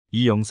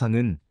이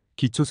영상은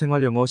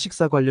기초생활영어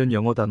식사 관련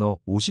영어 단어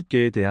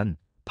 50개에 대한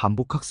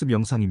반복학습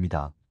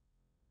영상입니다.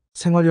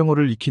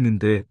 생활영어를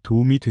익히는데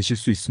도움이 되실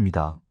수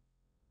있습니다.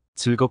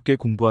 즐겁게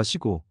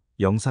공부하시고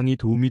영상이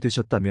도움이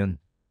되셨다면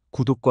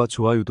구독과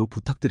좋아요도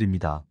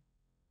부탁드립니다.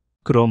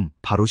 그럼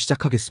바로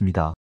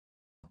시작하겠습니다.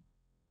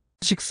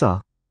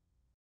 식사,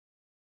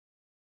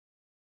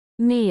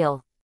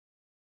 meal,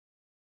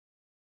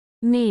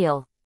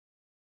 meal,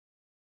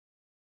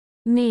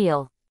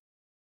 meal,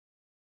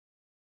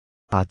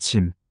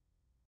 아침,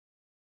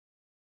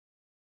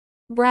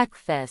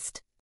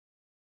 breakfast,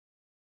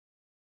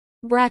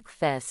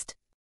 breakfast,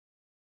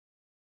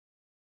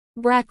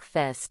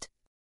 breakfast,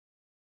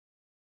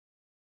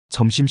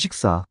 점심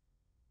식사,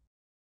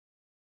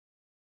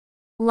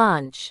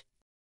 lunch,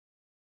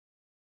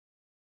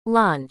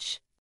 lunch,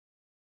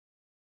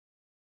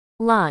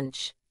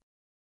 lunch,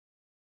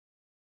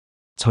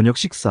 저녁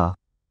식사,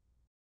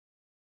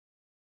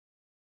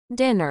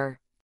 dinner,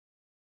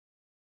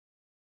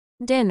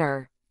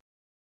 dinner,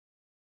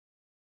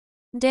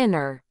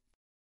 dinner,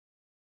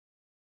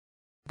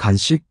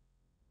 간식,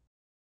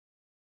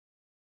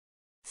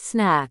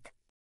 snack,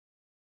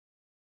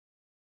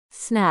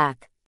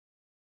 snack,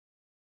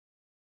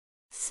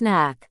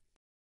 snack,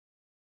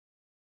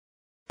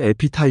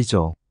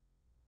 에피타이저,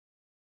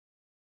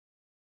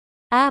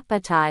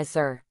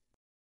 appetizer,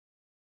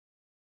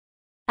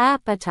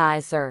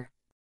 appetizer,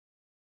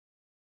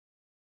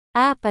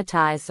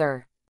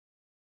 appetizer,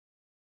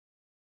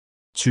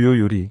 주요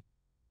요리,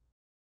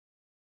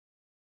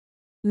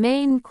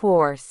 main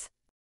course,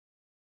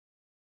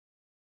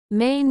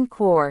 main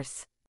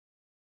course,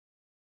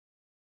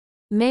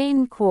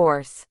 main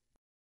course,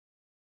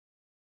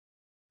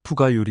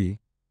 부가 요리,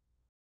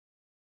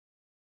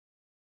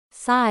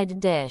 side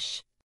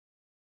dish,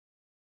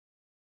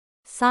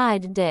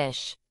 side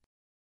dish,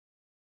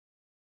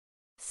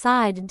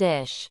 side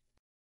dish,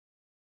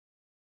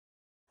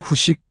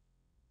 후식,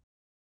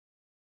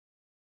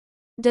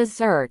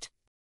 dessert,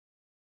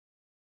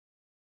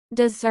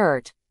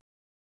 dessert,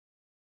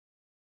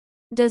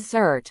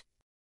 dessert,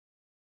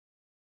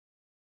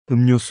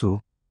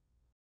 음료수,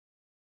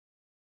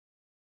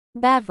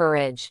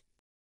 beverage,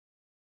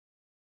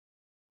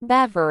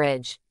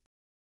 beverage,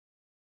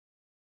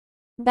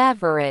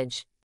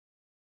 beverage,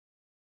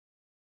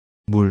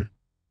 물,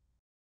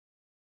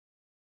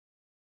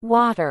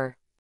 water,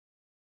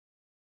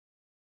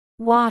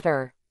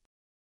 water,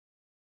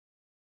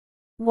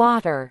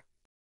 water,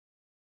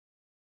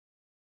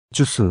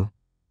 주스,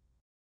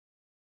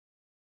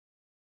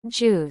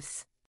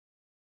 juice,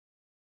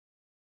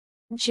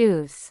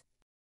 juice,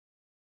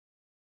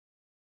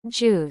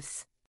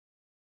 juice,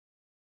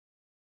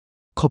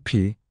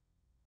 커피,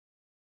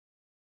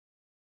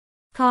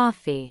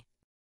 coffee,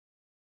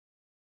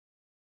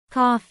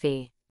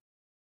 coffee,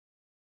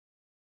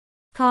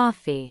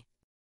 coffee,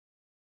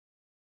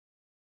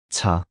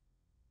 차,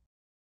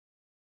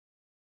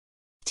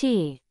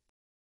 tea,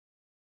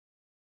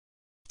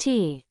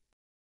 tea,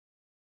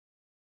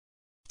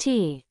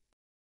 tea,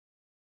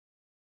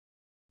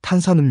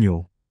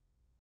 탄산음료,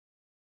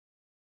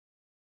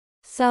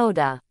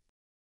 soda,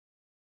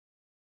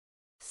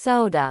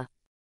 soda,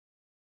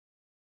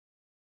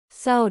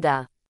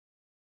 soda,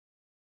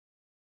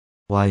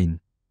 와인,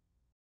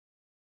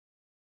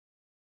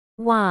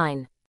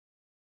 wine,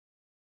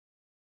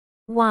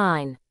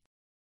 wine,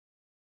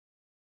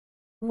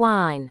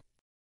 wine,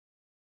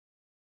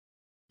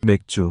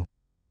 맥주,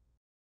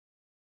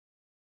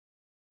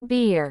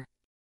 beer,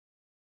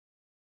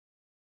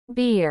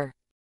 beer,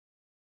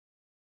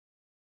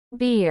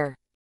 beer,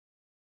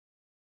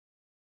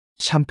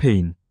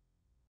 샴페인,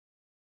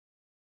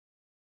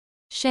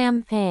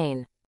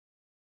 champagne,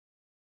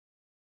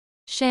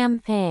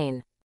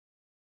 champagne,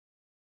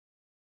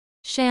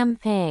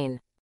 champagne,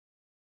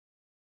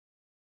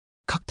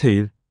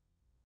 칵테일,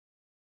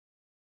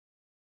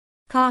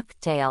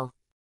 cocktail,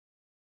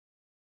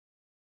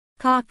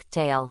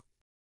 cocktail,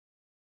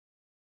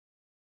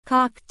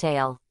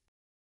 cocktail,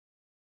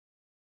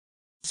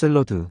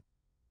 샐러드,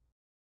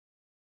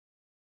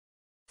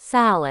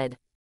 salad,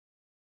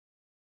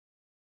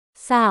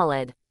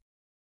 salad,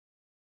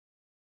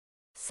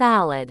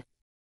 salad,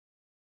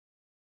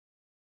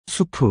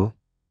 수프,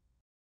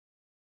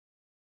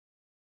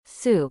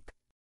 soup,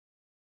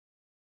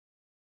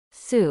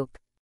 soup,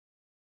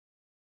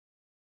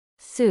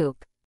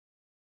 soup,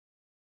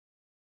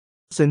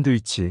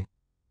 샌드위치,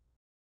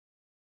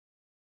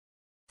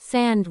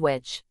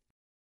 sandwich,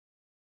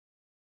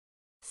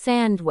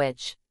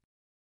 sandwich,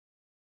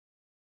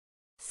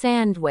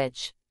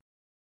 sandwich,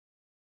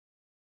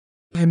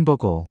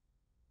 햄버거,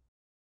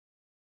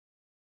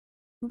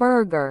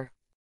 burger,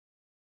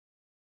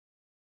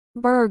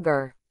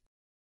 burger,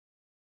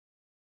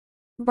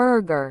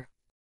 burger,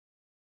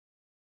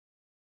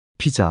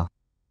 피자,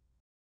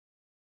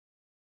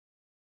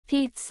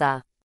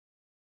 pizza,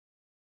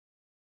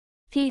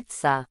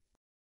 pizza,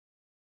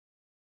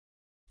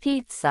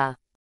 pizza,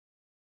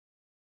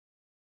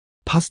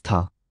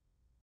 파스타,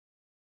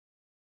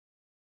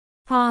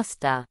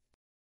 pasta,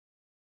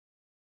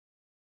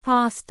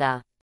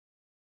 pasta,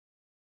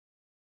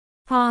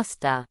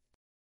 pasta,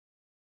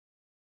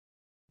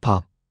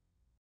 밥,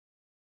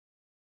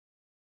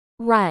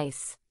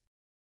 rice,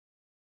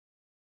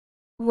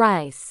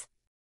 rice,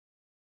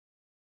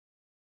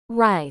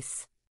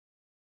 rice,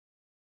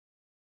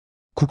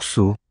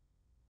 국수,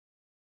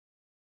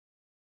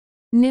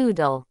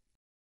 noodle,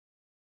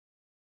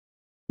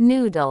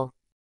 noodle,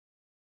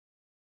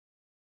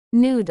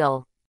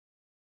 noodle,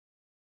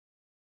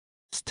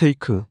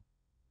 스테이크,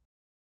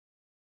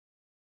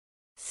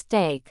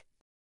 steak,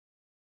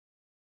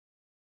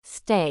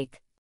 steak,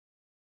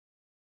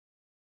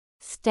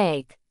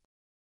 steak,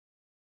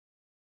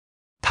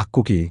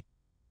 닭고기,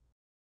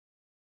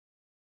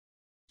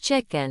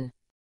 chicken,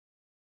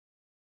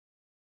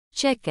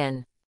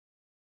 chicken,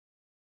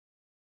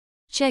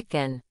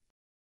 chicken,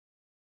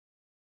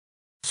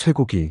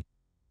 쇠고기,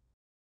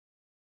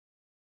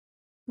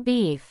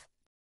 beef,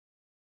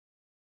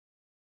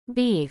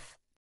 beef,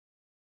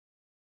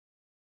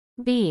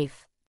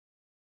 beef,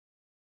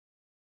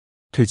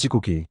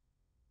 돼지고기,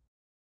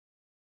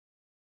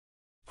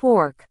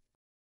 pork,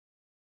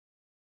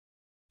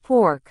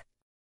 pork,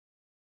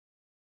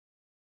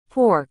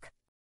 pork,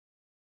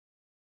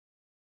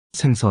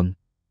 생선,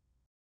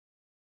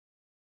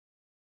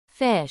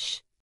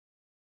 fish,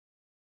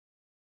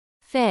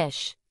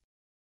 fish,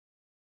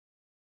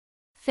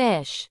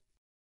 fish,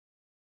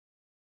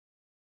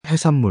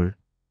 해산물,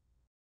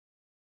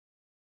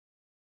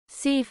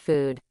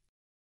 seafood,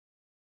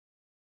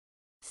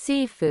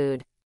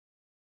 seafood,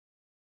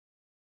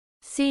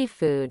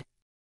 seafood,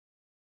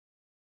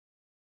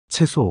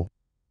 채소,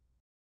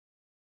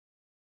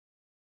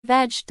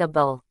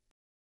 vegetable,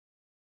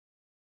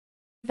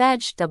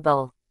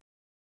 vegetable,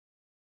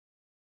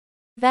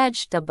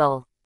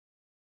 vegetable,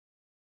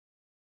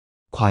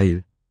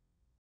 과일,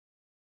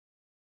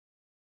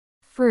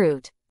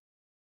 fruit,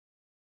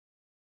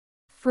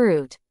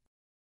 fruit,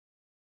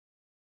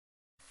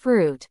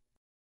 fruit,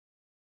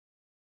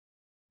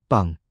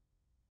 빵,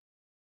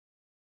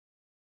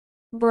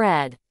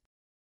 bread,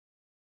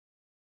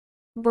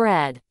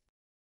 bread,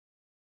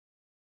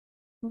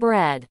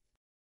 bread,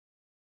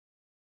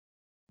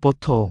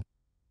 버터,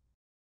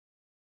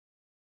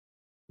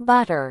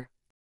 butter,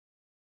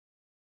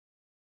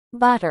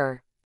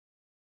 butter,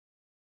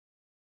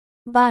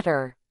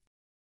 butter,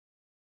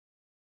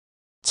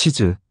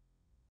 치즈,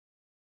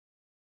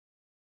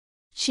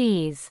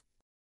 cheese,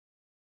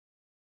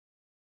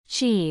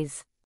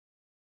 cheese,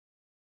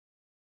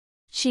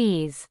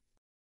 cheese,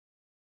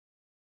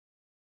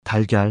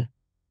 달걀,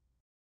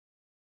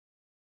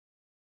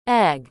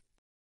 egg,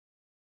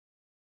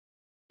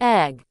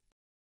 egg,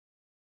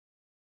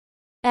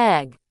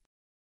 egg,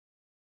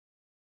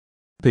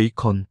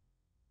 베이컨,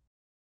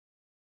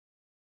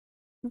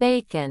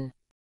 bacon,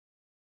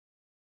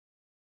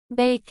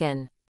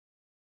 bacon,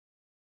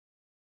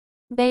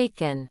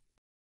 bacon,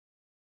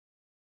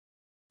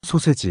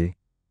 소세지,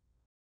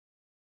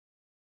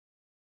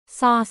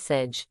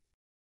 sausage,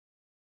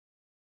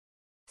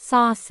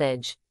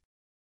 sausage,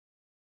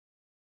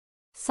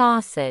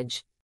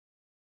 sausage,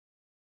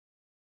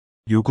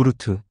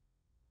 요구르트,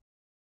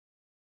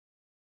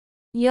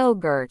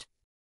 yogurt,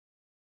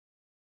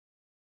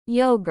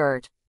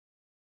 yogurt,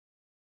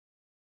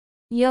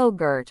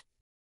 yogurt,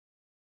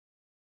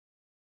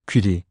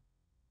 귀리,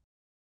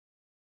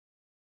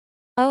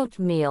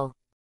 oatmeal,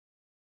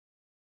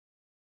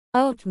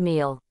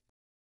 oatmeal,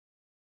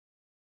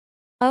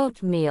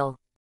 oatmeal,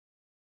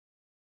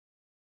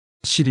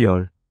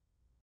 시리얼,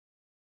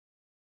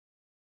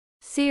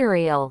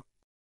 cereal,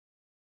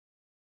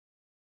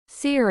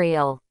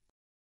 cereal,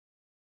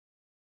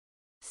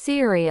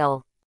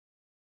 cereal,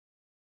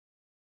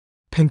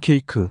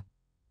 팬케이크,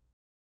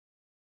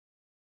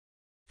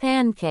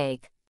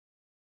 pancake,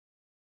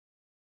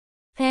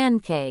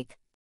 pancake,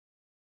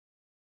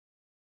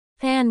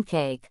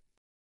 pancake,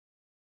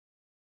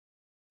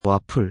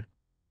 와플,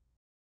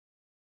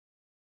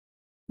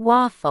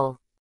 waffle,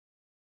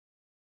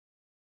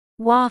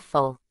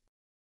 waffle,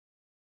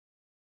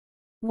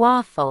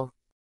 waffle,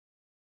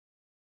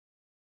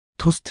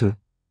 토스트,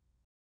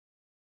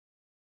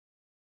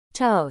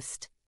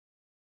 toast,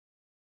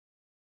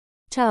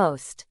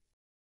 toast,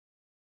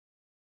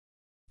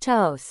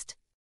 toast,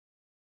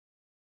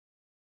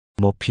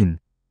 머핀,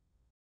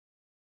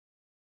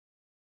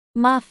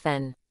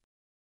 muffin,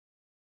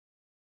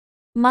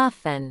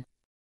 muffin,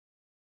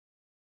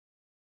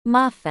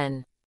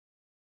 muffin,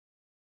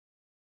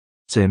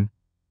 잼,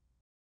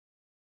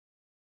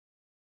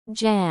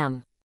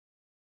 jam,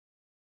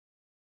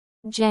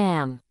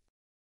 jam,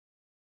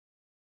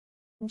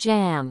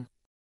 jam,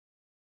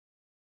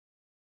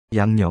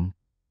 양념,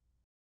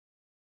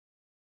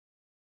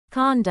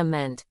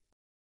 condiment,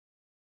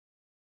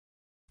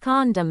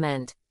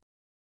 condiment,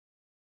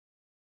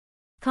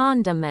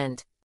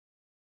 condiment,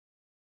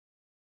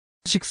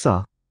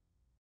 식사,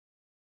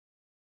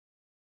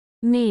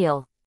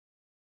 meal,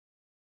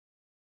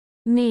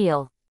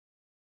 meal,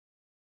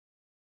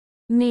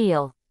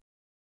 meal,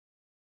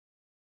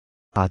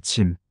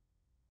 아침,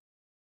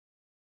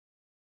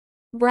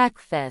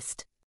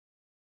 breakfast,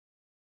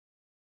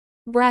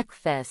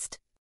 breakfast,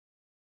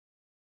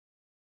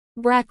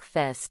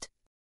 breakfast,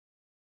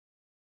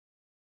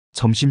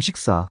 점심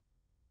식사,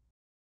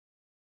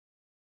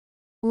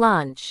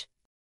 lunch,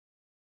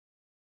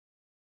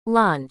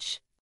 lunch,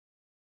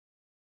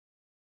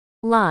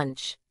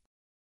 lunch,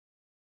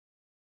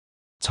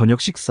 저녁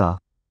식사,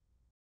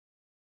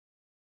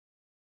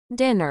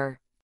 dinner,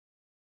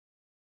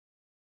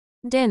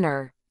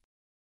 dinner,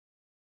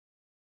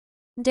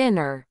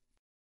 dinner,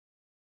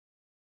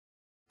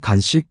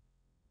 간식,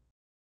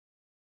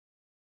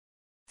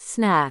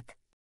 snack,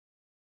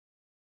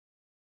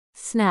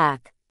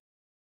 snack,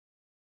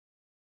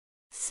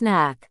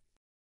 snack,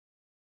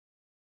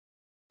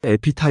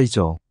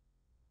 에피타이저,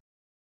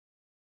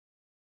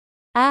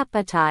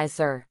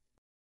 appetizer,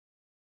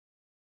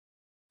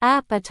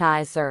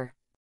 appetizer,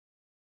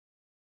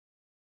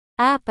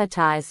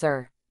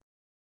 appetizer,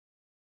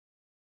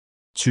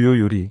 주요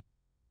요리,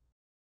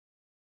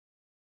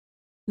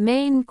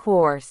 main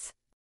course,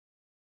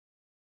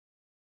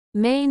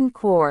 main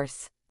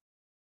course,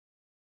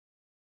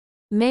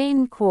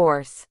 main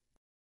course,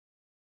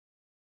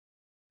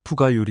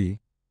 부가 요리,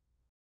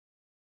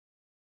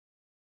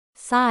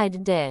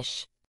 side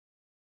dish,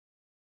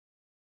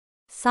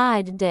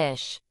 side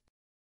dish,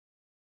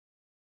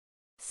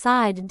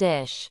 side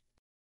dish,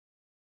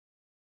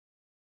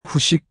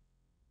 후식,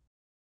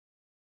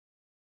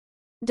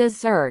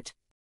 dessert,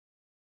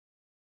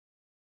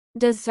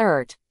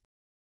 dessert,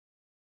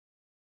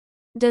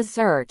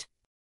 dessert,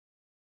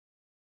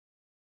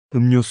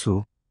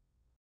 음료수,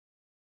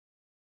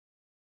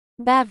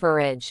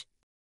 beverage,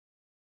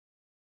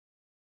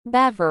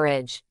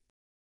 beverage,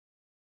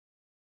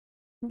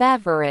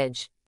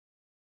 beverage,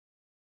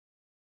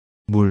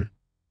 물,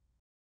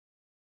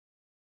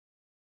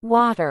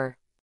 water,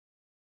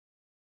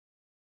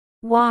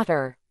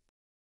 water,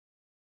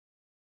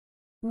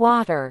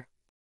 water,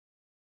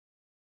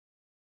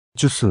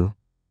 주스,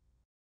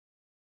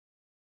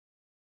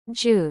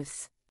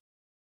 juice,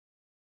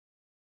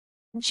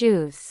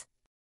 juice,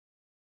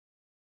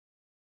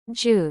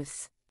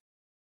 juice,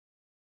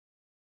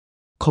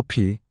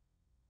 커피,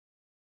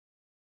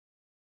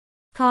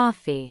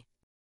 coffee,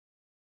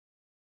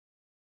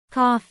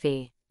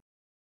 coffee,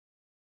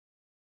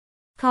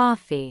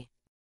 coffee,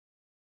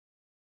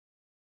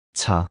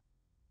 차,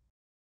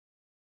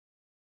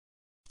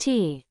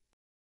 tea,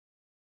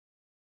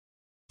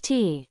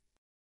 tea,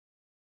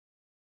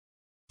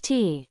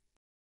 tea,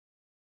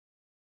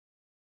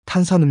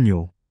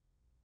 탄산음료,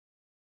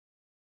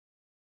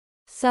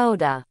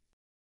 soda,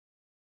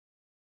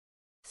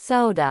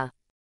 soda,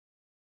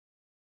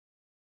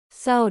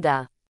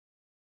 soda,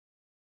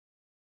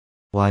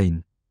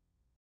 와인,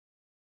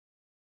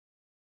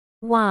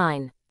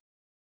 wine,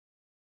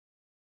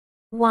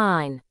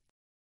 wine,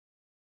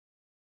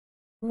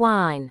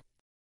 wine,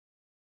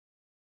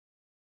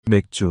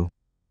 맥주,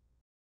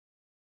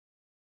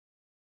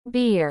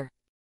 beer,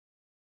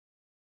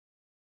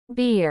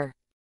 beer,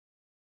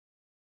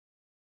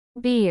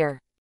 beer,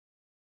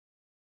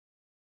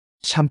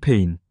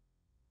 샴페인,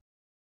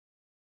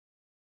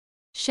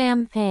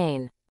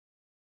 champagne,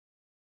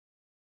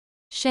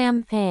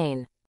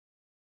 champagne,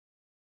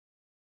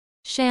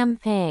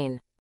 champagne,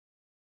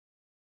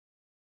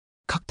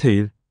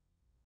 칵테일,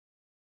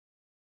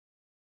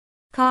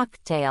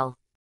 cocktail,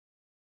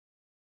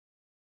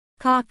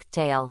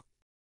 cocktail,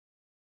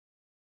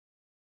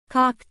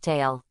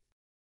 cocktail,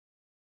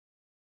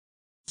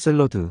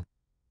 샐러드,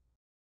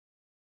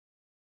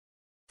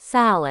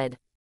 salad,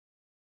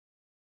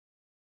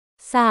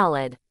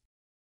 salad,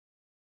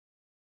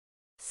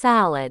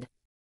 salad,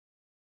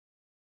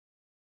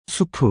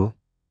 수프,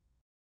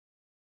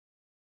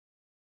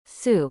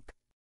 soup,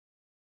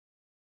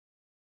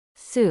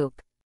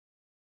 soup,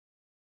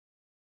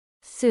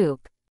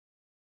 soup,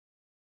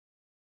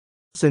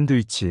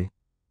 샌드위치,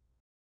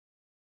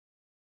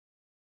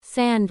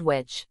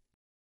 sandwich,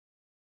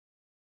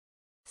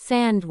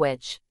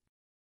 sandwich,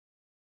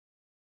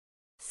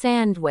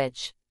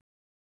 sandwich,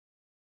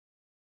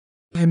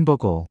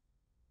 햄버거,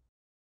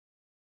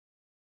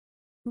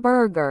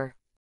 burger,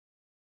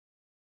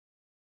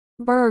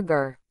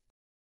 burger,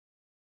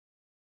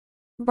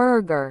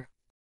 burger,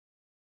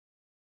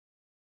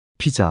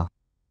 피자,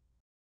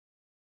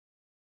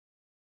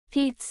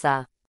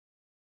 pizza,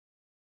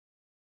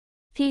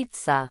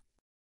 pizza,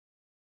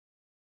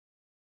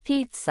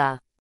 pizza,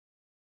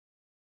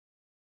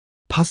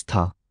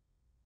 파스타,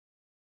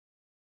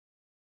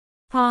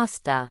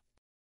 pasta,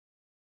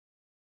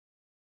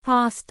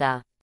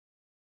 pasta,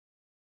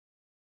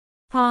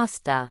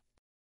 pasta,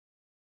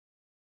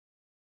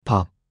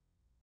 밥,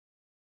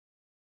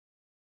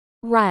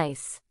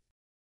 rice,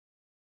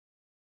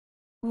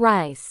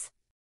 rice,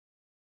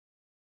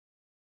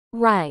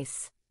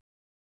 rice,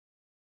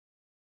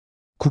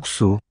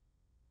 국수,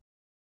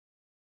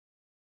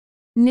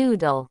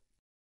 noodle,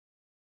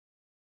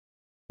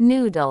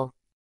 noodle,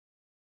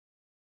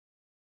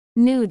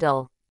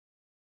 noodle,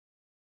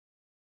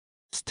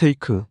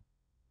 스테이크,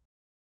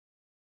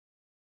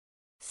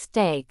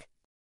 steak,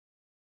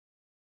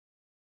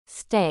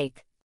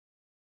 steak,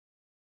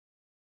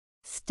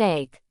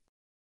 steak,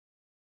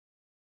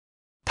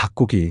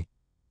 닭고기,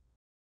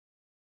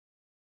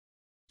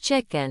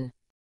 chicken,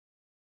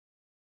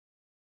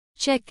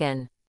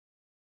 chicken,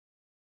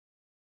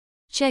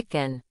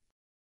 chicken,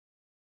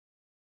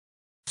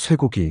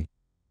 쇠고기,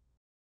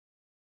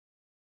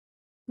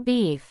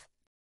 beef,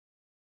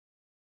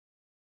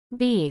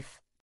 beef,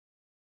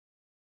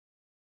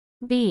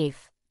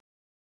 beef,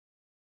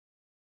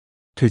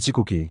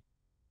 돼지고기,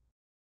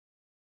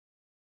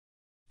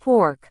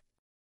 pork,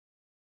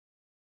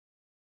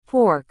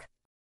 pork,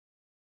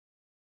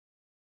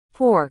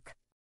 pork,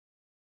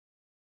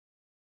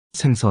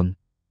 생선,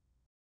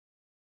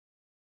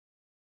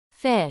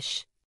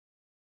 fish,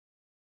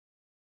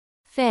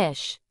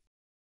 fish,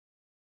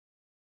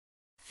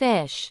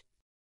 fish,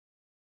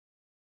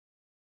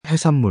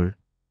 해산물,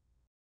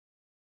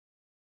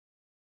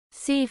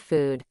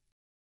 seafood,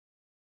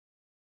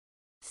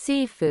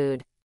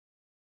 seafood,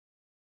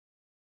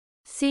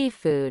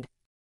 seafood,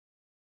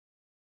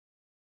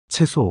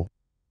 채소,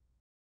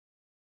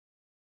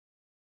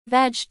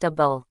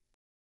 vegetable,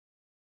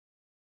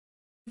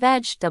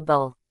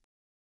 vegetable,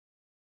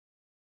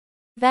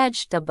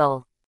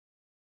 vegetable,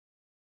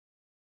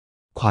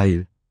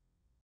 과일,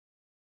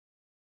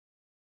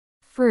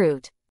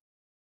 fruit,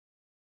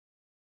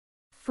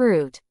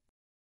 fruit,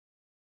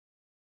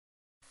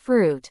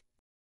 fruit,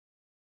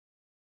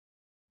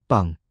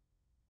 빵,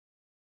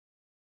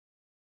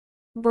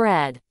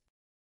 bread,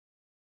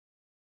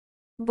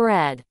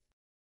 bread,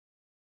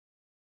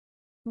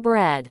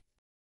 bread,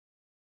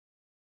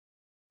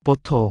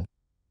 버터,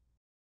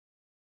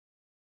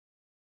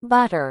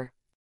 butter,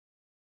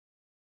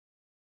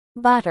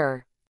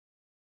 butter,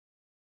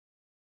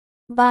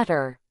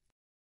 butter,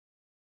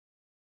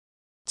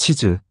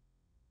 치즈,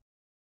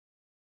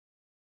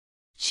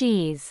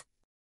 cheese,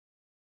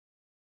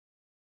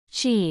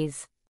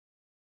 cheese,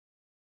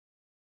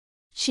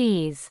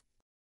 cheese,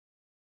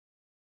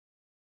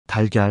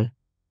 달걀,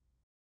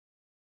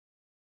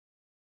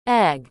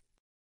 egg,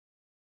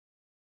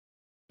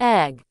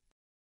 egg,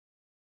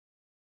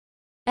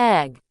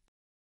 egg,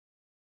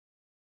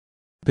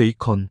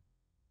 베이컨,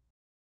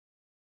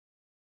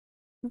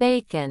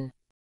 bacon,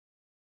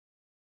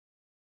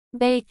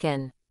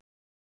 bacon,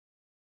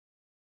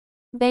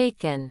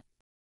 bacon,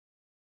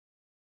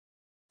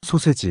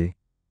 소세지,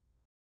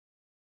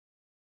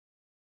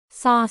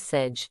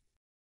 sausage,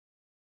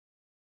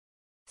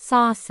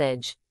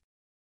 sausage,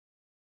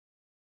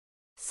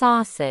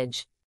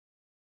 sausage,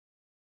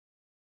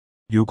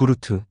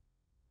 요구르트,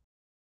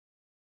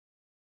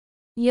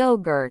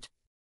 yogurt,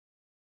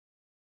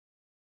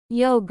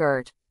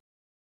 yogurt,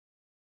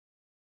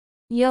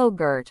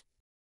 yogurt,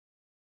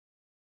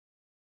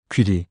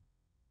 귀리,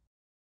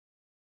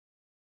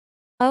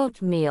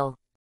 oatmeal,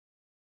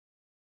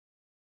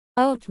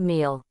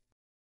 oatmeal,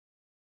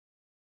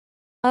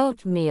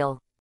 oatmeal,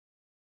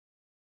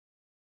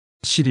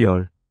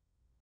 시리얼,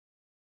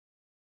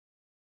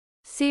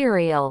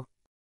 cereal,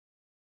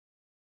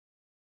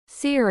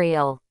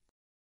 cereal,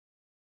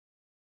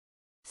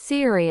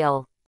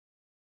 cereal,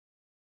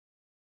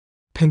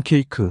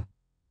 팬케이크,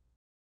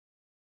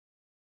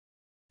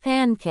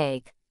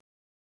 pancake,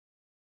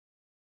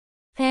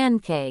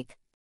 pancake,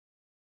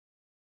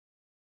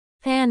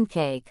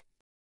 pancake,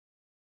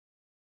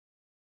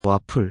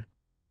 와플,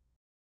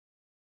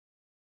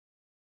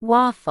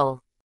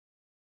 waffle,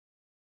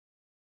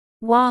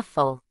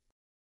 waffle,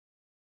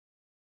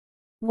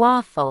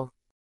 waffle,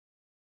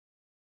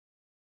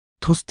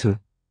 토스트,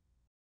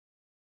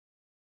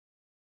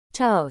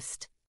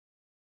 toast,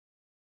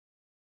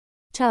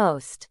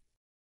 toast,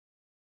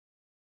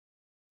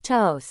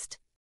 toast,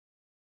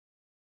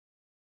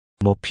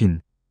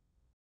 머핀,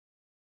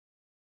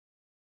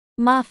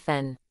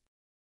 muffin,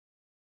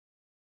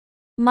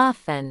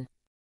 muffin,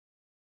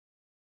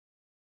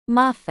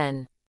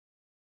 muffin,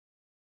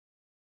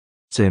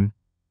 잼,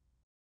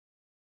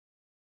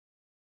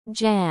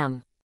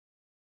 jam,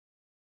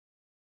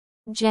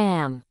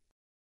 jam,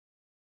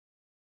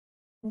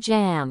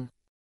 jam,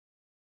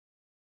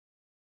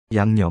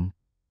 양념,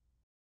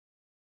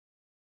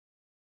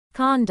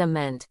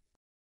 condiment,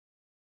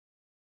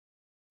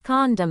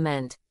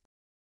 condiment,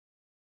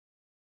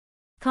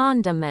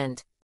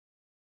 condiment,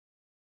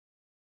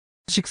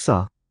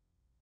 식사,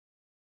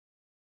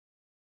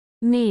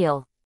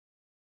 meal,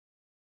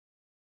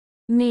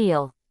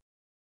 meal,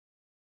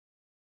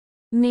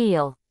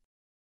 meal,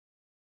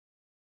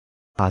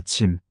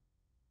 아침,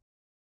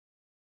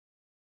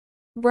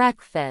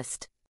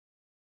 breakfast,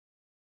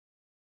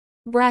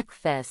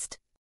 breakfast,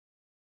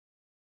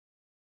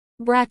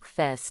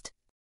 breakfast,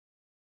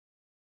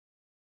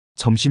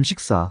 점심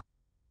식사,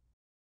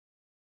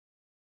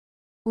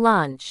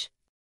 lunch,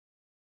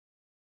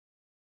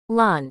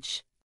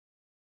 lunch,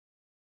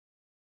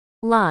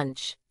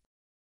 lunch,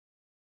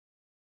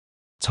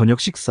 저녁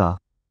식사,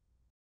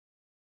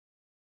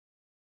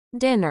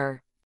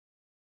 dinner,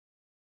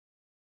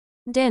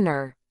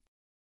 dinner,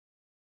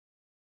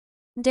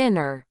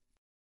 dinner,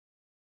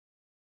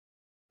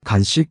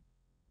 간식,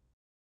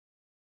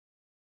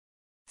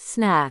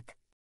 snack,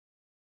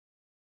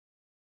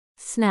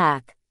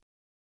 snack,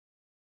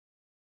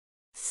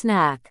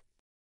 snack,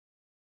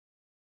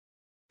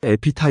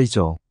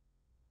 에피타이저,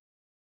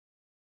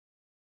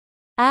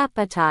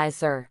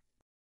 appetizer,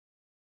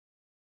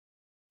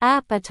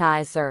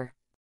 appetizer,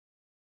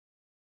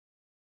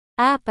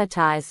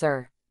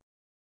 appetizer,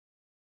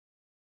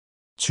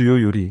 주요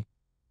요리,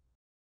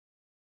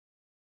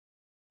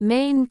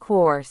 main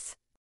course,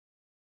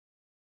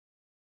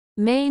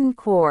 main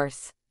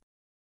course,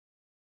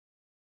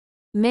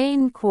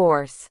 main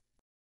course,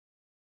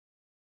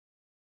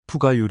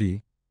 부가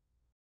요리,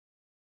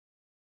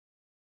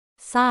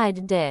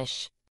 side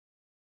dish,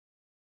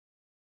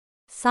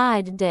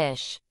 side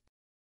dish,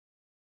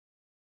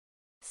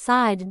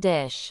 side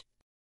dish,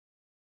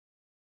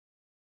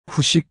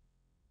 후식,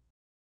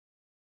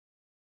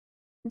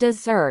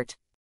 dessert,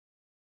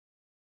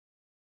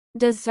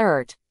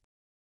 dessert,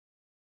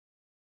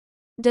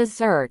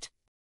 dessert,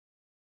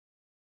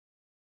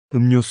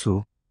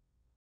 음료수,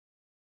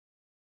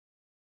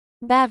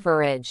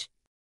 beverage,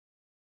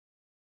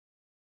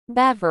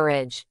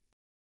 beverage,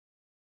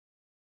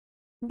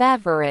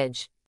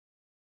 beverage,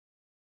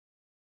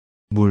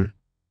 물,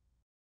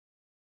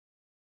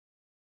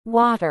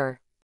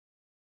 water,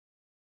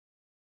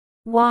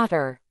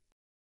 water,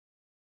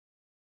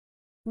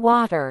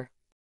 water,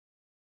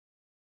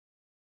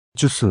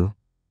 주스,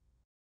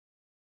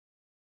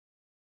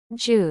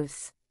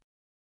 juice,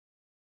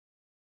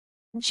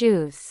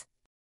 juice,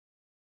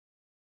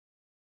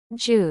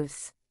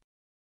 juice,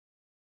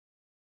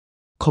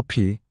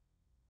 커피,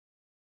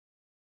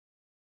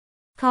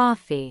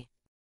 coffee,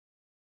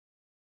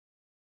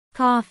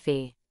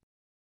 coffee,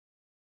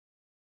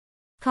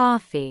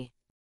 coffee,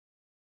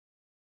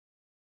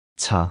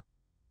 차,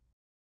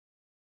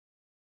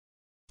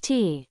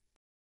 tea,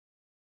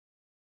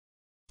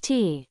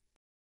 tea,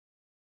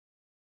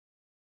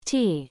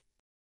 tea,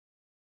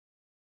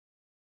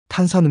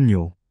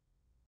 탄산음료,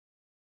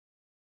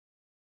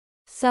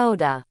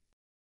 soda,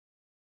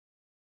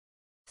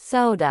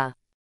 soda,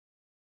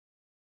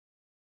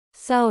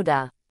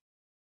 soda,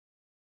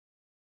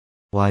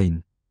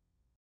 와인,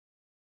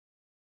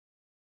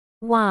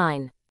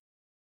 wine,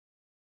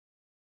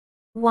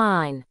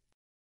 wine,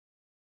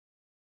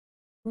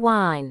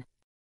 wine,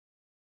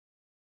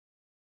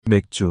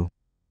 맥주,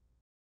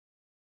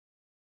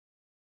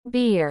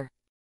 beer,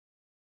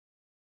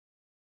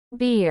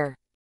 beer,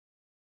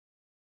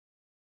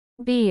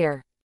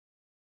 beer,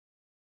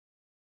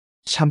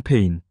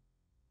 샴페인,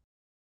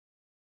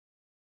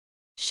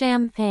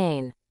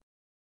 champagne,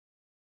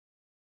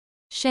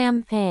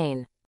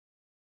 champagne,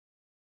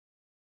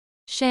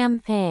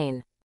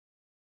 champagne,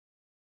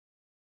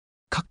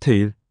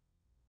 칵테일,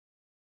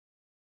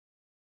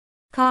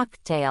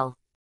 cocktail,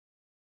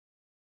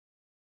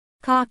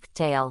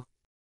 cocktail,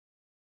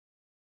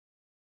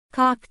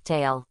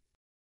 cocktail,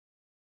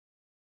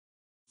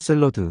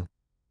 샐러드,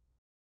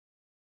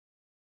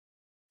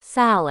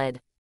 salad,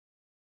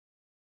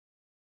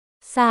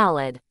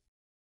 salad,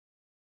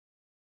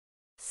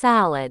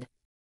 salad,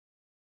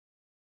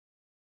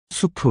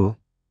 수프,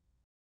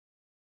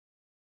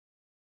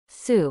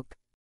 soup,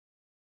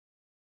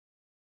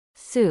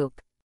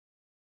 soup,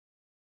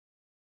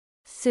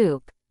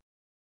 soup,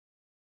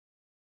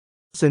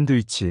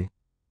 샌드위치,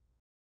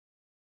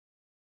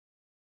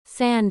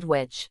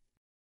 sandwich,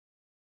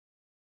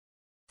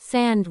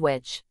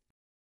 sandwich,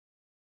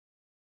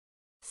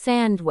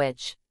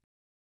 sandwich,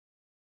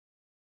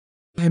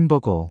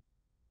 햄버거,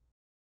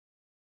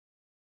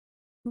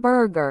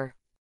 burger,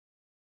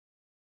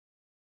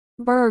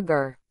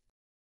 burger,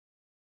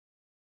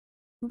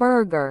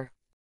 burger,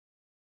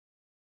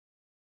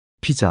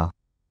 피자,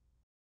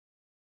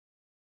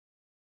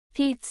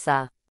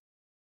 pizza,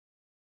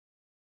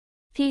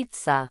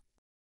 pizza,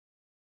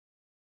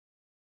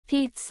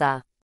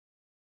 pizza,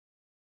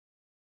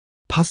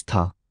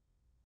 파스타,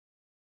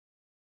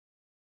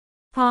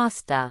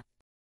 pasta,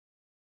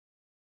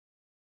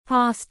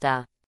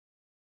 pasta,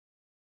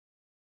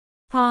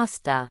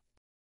 pasta,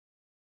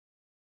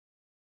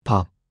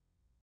 밥,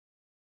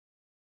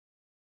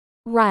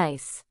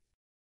 rice,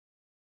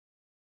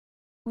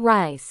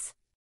 rice,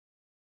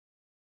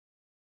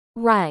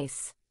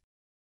 rice,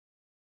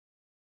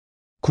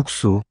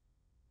 국수,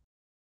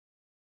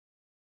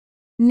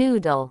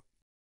 noodle,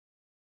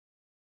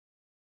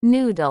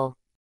 noodle,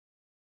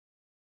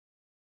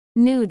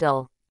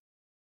 noodle,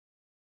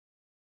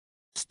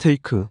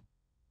 스테이크,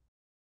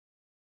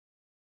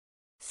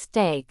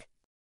 steak,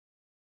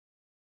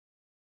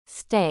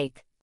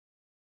 steak,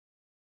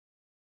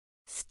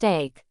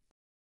 steak,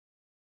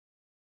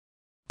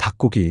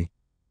 닭고기,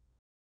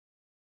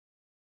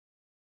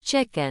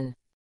 chicken,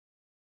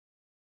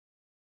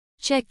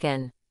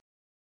 chicken,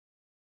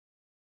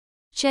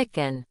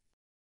 chicken,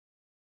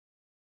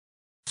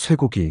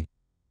 쇠고기,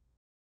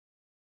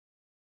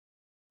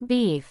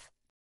 beef,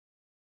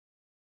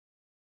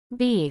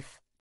 beef,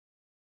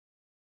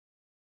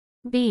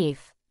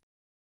 beef,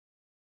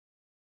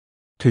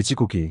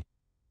 돼지고기,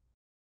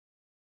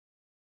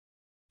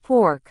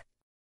 pork,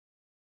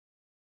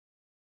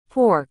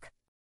 pork,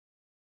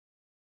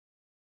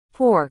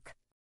 pork,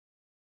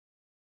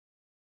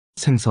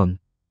 생선,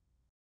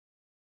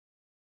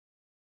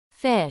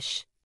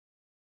 fish,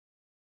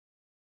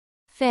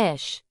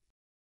 fish,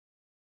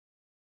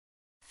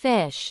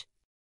 fish,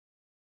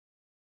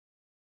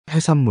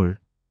 해산물,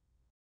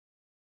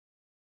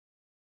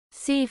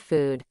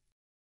 seafood,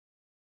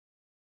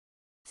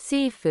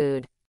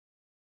 seafood,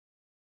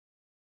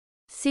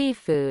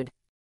 seafood,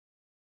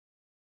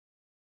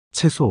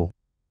 채소,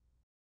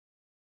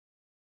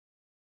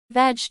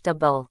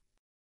 vegetable,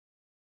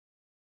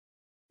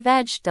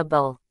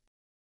 vegetable,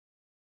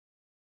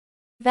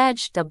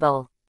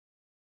 vegetable,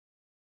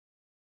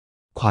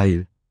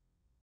 과일,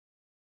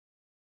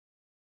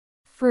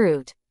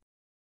 fruit,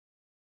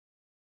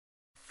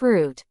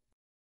 fruit,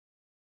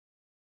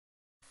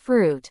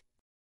 fruit,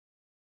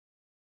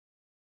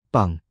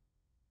 빵,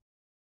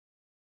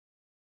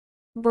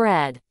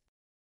 bread,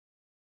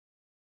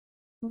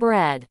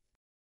 bread,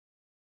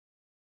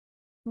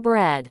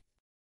 bread,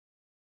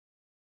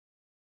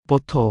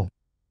 버터,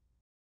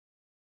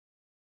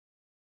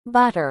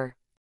 butter,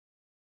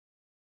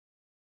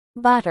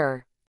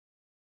 butter,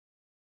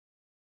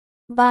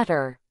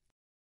 butter,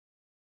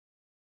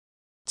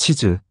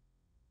 치즈,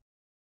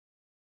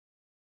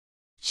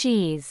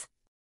 cheese,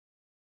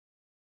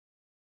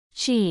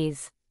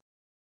 cheese,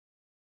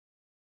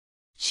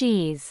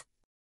 cheese,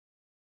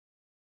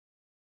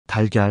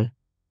 달걀,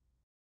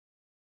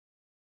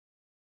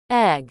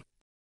 egg,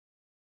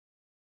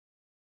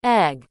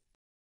 egg,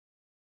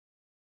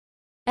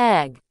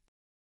 egg,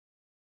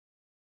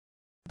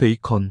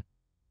 베이컨,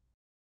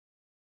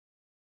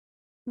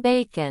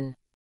 bacon,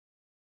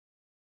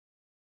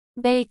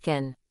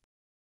 bacon,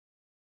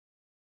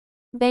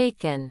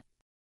 bacon,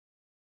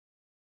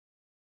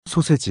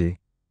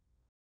 소세지,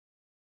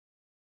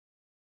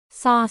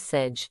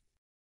 sausage,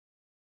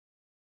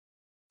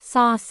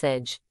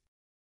 sausage,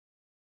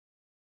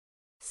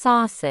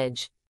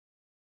 sausage,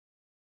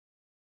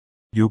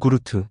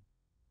 요구르트,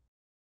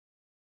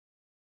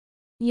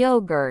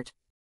 yogurt,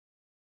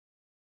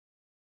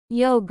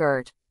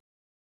 yogurt,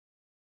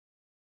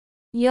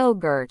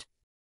 yogurt,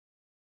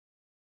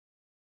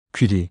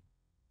 귀리,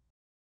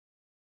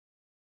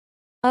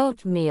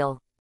 oatmeal,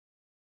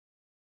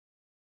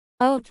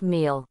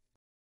 oatmeal,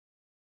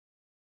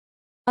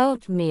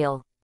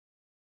 oatmeal,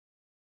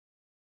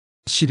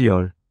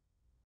 시리얼,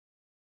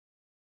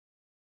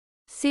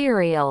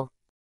 cereal,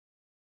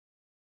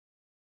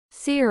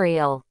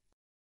 cereal,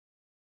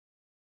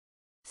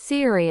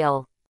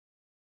 cereal,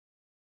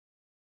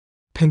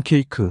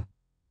 팬케이크,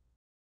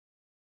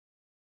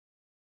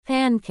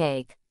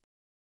 pancake,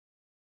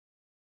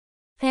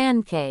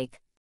 pancake,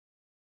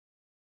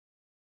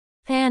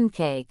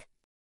 pancake,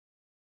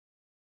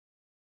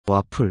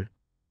 와플,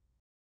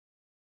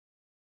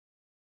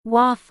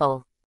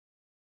 waffle,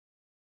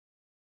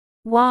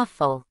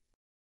 waffle,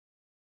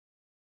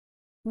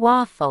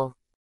 waffle,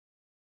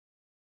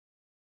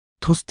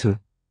 토스트,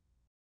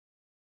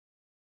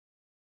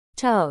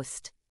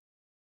 toast,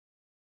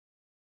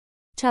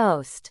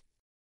 toast,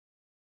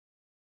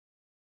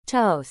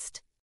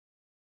 toast,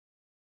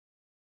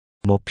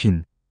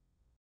 머핀,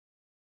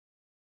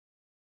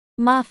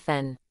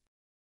 muffin,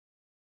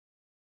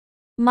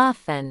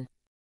 muffin,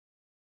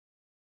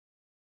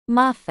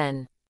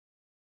 muffin,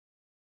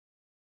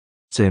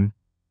 잼,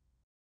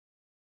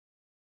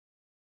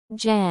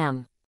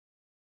 jam,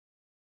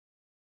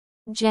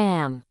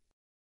 jam,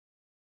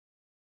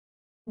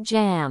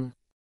 jam,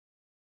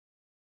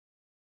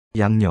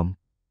 양념,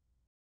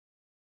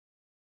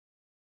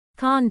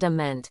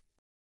 condiment,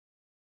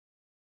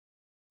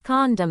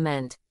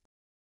 condiment,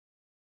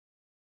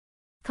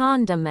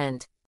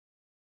 condiment,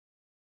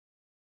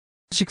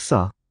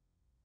 식사,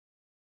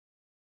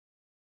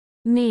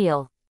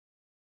 meal,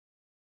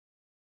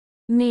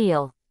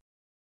 meal,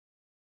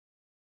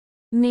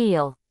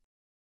 meal,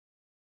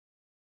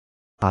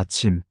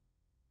 아침,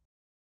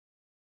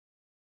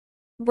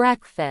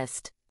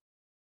 breakfast,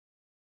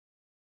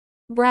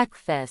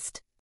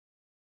 breakfast,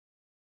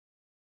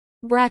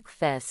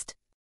 breakfast,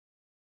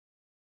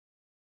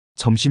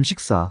 점심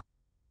식사,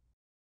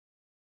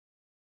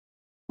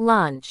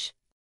 lunch,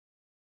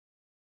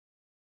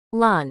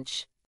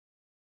 lunch,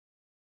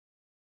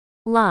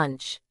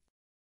 lunch,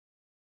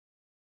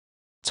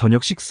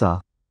 저녁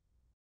식사,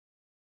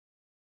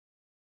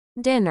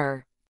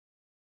 dinner,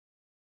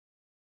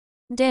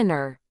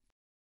 dinner,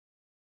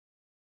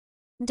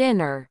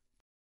 dinner,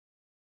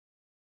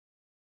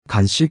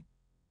 간식,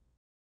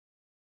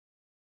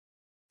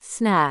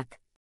 snack,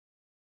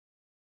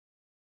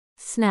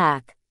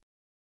 snack,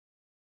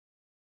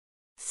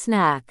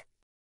 snack,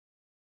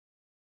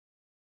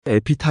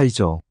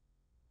 에피타이저,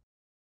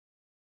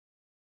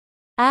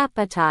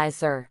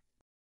 appetizer,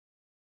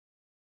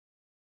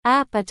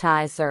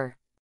 appetizer,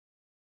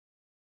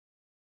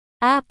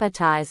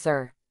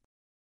 appetizer,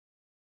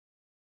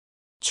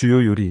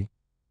 주요 요리,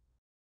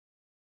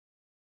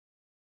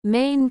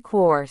 main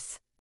course,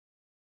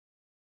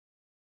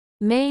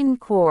 main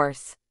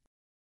course,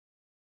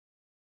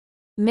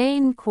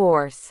 main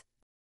course,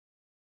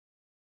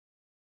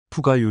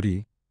 부가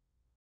요리,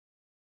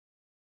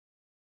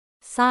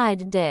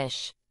 side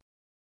dish,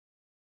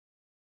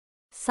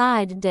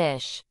 side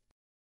dish,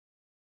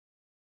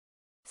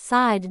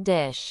 side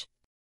dish,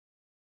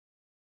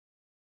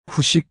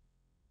 후식,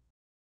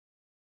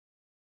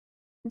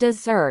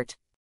 dessert,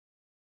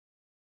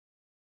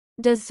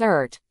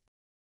 dessert,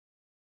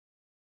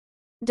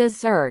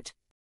 dessert,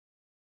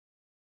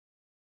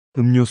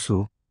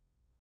 음료수,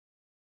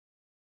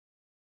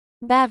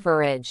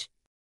 beverage,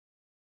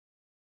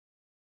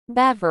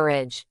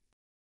 beverage,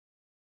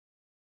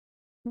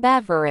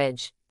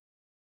 beverage,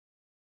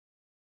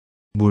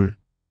 물,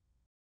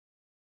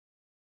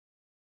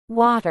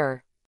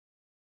 water,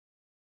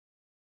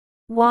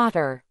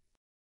 water,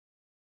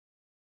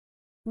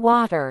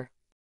 water,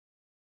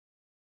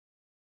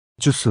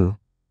 주스,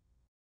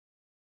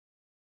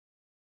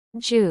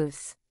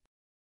 juice,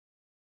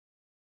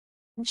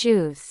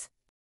 juice,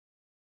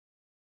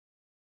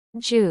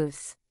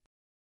 juice,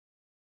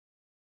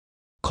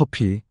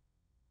 커피,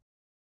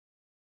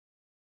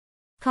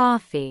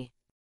 coffee,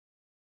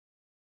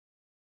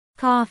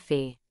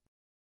 coffee,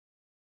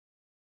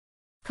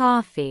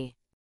 coffee,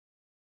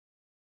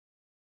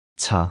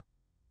 차,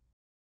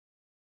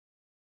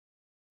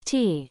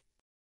 tea,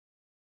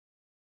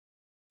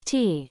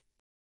 tea,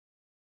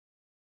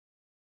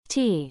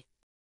 tea,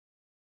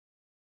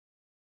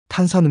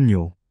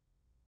 탄산음료,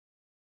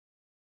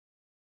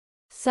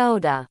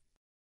 soda,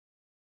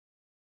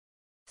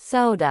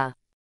 soda,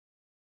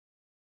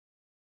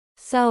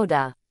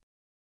 soda,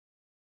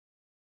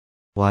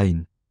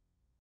 와인,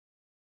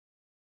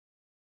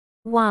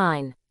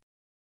 wine,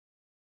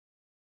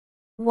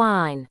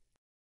 wine,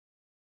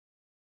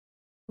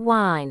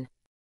 wine,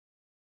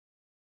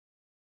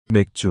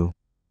 맥주,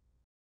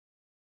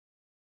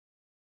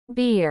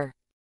 beer,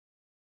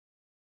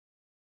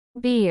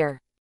 beer,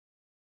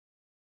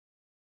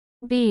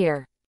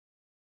 beer,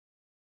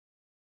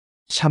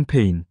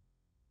 샴페인,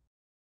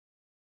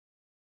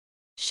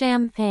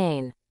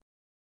 champagne,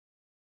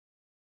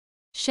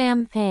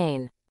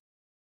 champagne,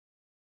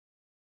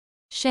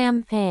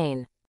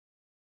 champagne,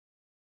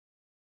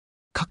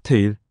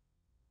 칵테일,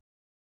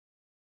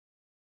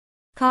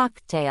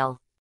 cocktail,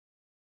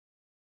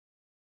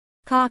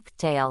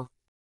 cocktail,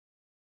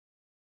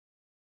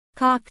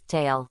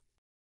 cocktail,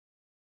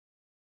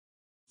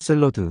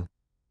 샐러드,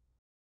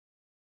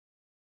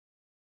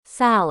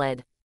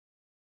 salad,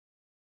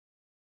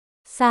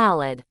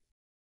 salad,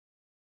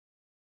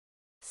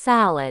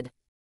 salad,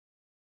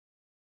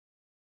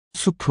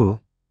 수프,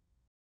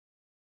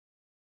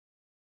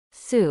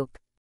 soup,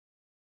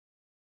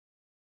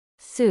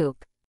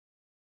 soup,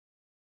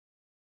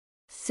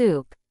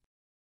 soup,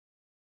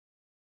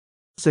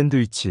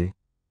 샌드위치,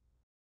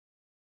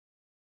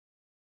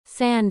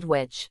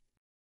 sandwich,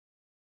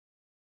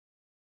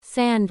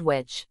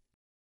 sandwich,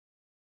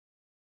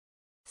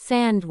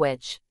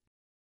 sandwich,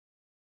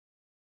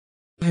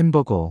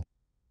 햄버거,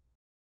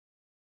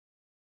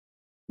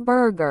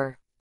 burger,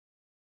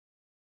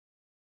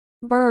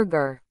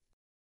 burger,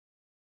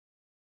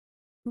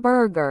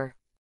 burger,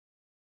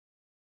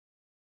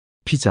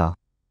 피자,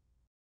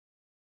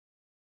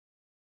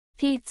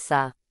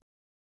 pizza,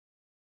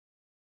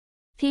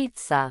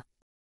 pizza,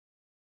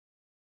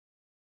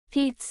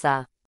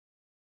 pizza,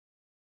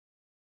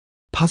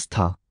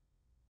 파스타,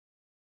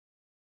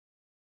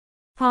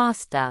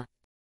 pasta,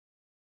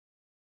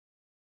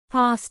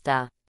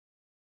 pasta,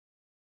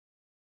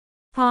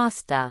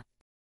 pasta,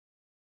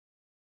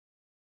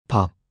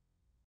 밥,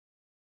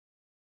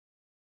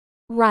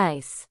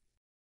 rice,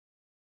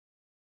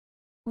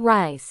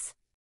 rice,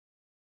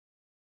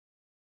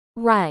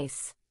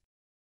 rice,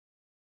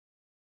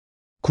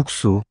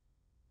 국수,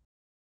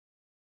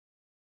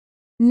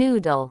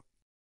 noodle,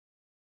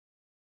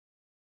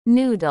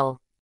 noodle,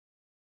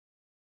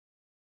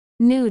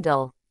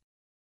 noodle,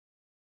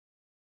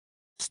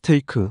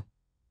 스테이크,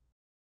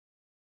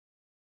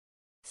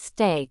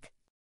 steak,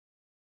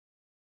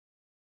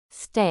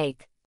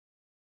 steak,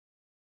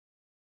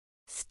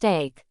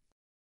 steak,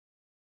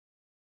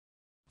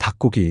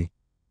 닭고기,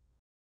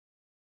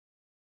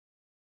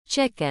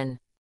 chicken,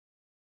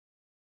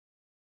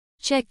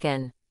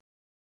 chicken,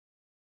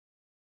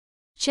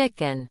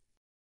 chicken,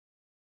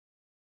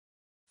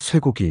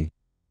 쇠고기,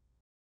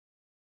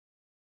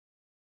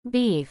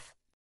 beef,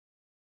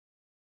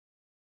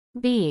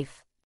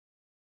 beef,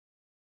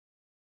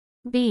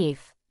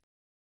 beef,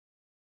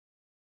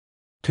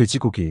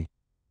 돼지고기,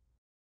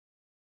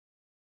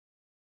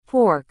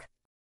 pork,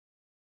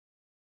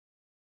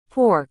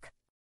 pork,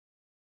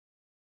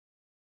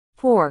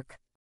 pork,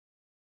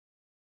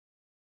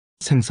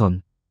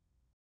 생선,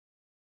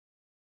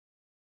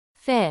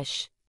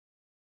 fish,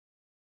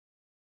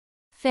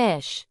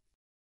 fish,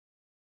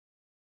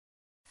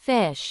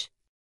 fish,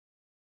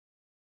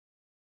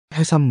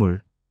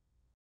 해산물,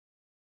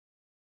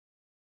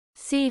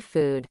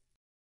 seafood,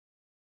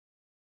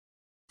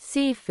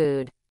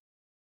 seafood,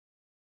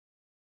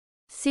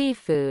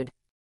 seafood,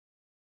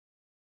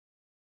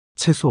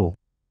 채소,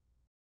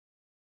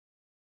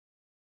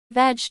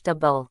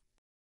 vegetable,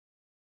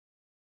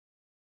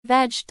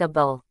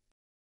 vegetable,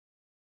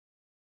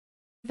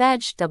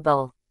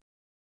 vegetable,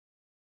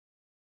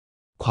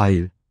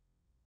 과일,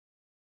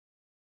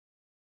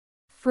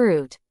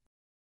 fruit,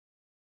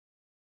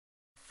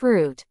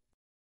 fruit,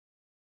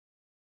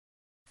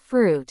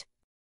 fruit,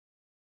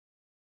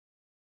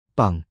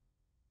 빵,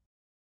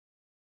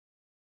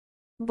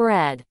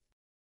 bread,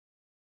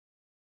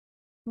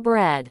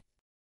 bread,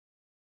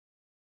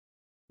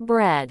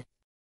 bread,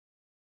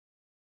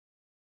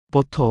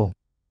 버터,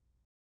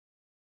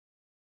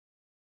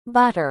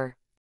 butter,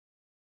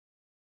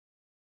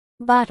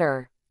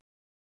 butter,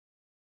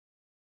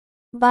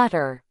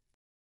 butter,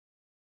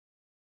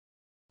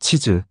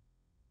 치즈,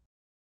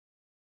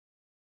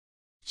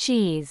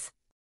 cheese,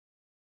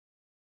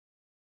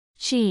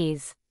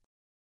 cheese,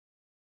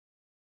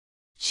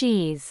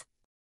 cheese,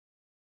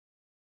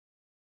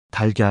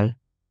 달걀,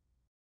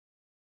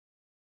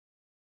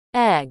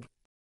 egg,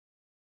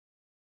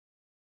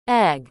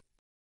 egg,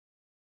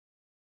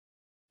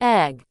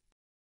 egg,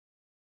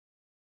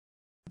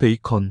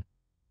 베이컨,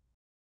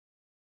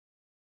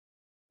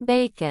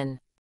 bacon,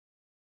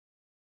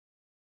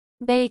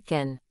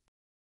 bacon,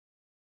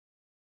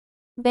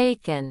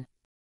 bacon,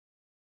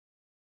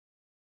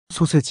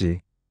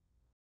 소세지,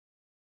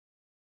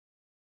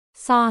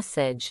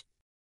 sausage,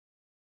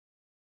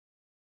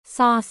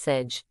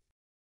 sausage,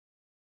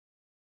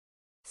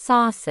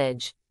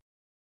 sausage,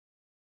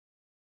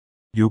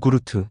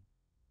 요구르트,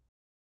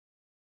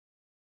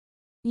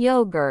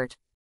 yogurt,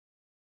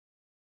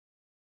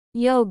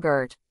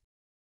 yogurt,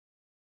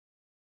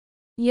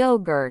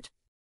 yogurt,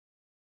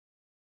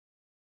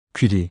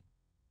 귀리,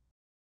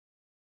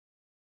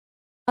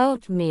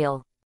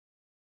 oatmeal,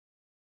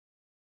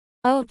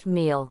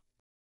 oatmeal,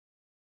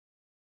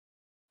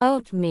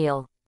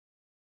 oatmeal,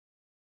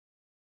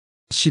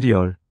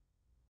 시리얼,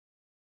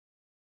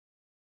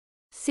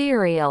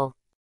 cereal,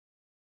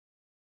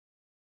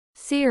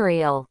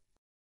 cereal,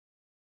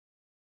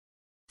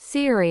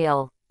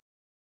 cereal,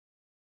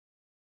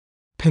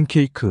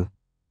 팬케이크,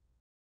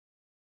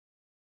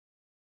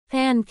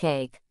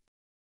 pancake,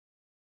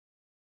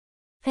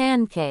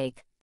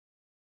 pancake,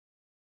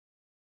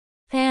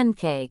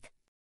 pancake,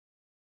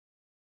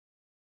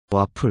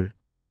 와플,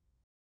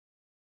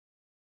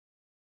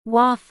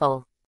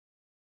 waffle,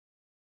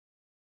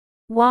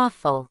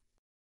 waffle,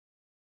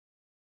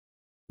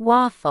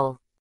 waffle,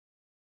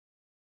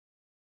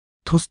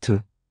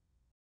 토스트,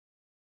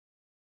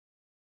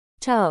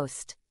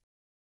 toast,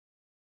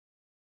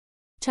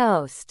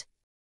 toast,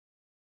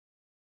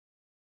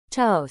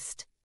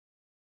 toast,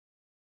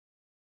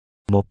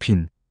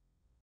 머핀,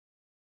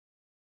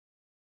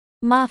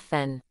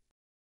 muffin,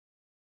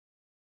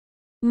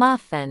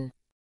 muffin,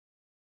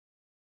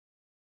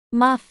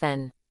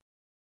 muffin,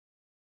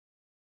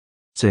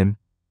 잼,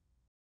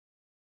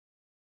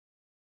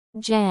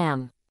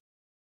 jam,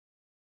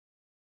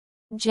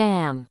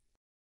 jam,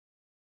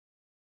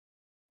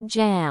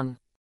 jam,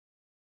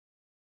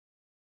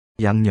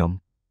 양념,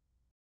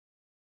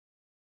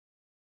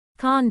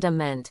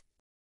 condiment,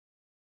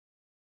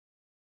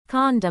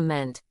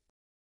 condiment,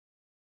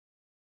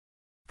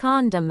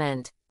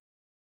 condiment,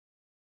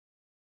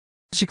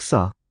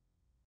 식사,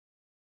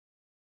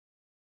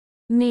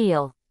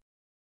 meal,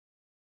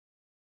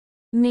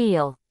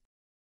 meal,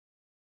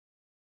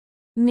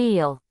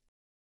 meal,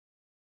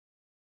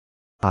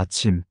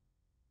 아침,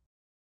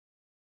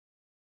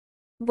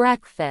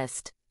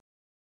 breakfast,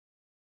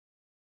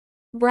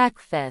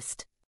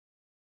 breakfast,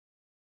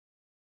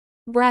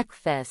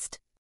 breakfast,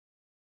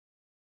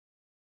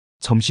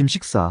 점심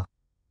식사,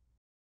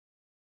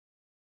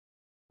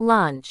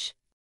 lunch,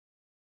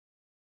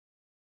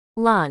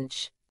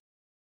 lunch,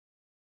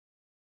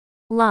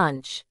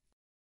 lunch,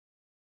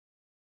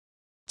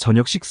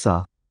 저녁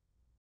식사,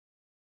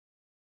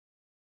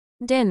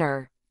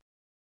 dinner,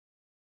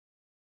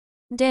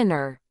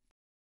 dinner,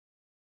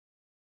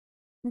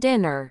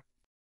 dinner,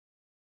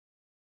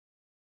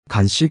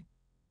 간식,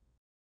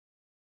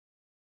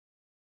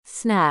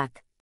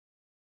 snack,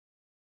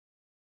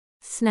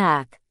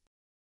 snack,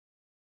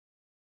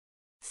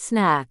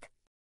 snack,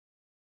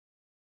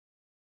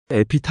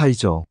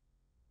 에피타이저,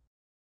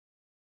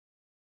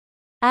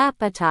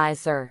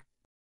 appetizer,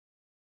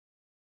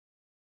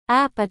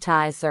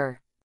 appetizer,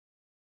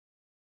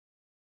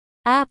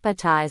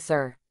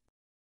 appetizer,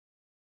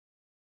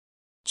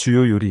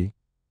 주요 요리,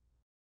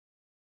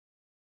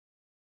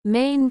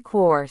 main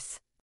course,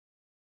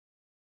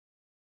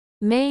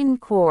 main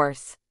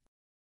course,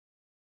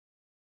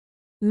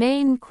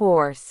 main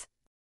course,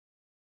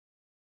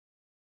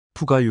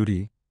 부가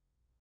요리,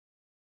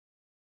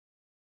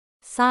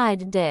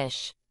 side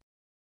dish,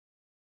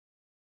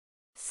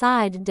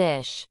 side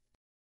dish,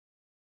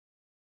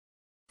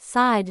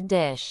 side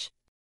dish,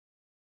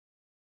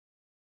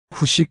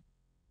 후식,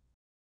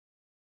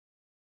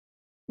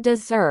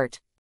 dessert,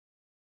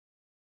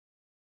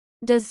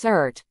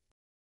 dessert,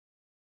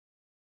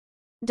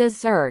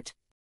 dessert,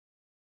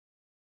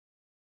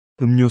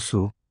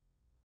 음료수,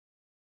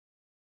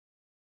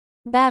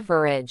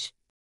 beverage,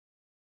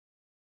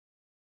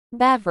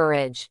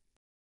 beverage,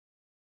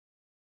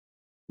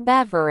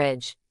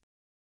 beverage,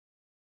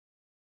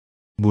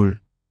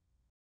 물,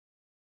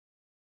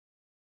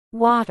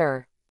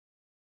 water,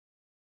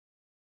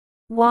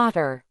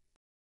 water,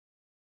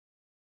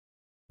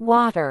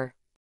 water,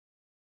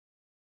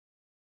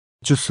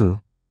 주스,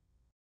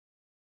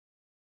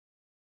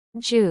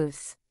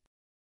 juice,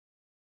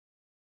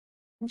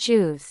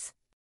 juice,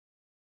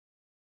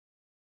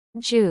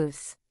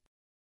 juice,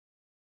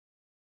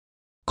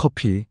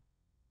 커피,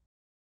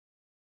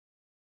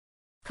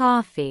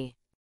 coffee,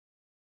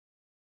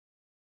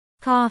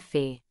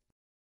 coffee,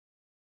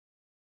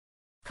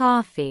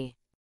 coffee,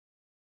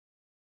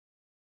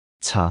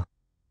 차,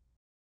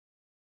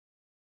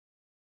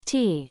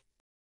 tea,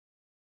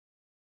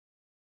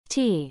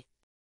 tea,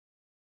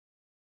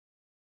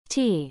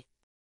 tea,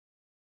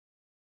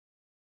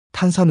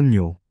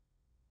 탄산음료,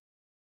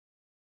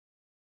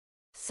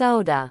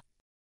 soda,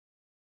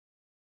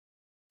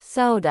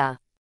 soda,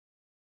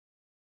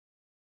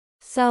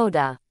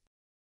 soda,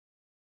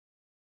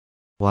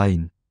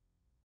 와인,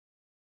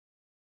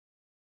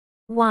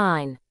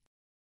 wine,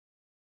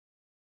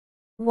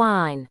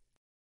 wine,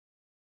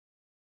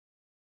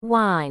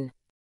 wine,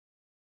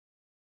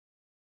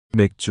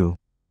 맥주,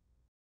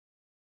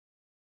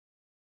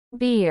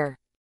 beer,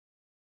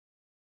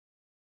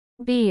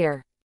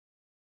 beer,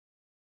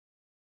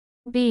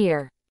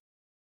 beer,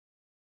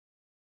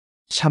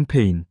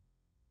 샴페인,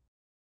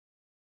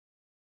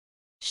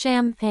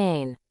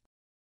 champagne,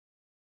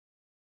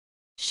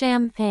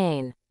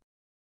 champagne,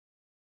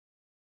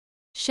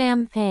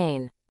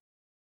 champagne,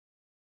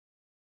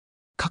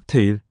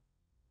 칵테일,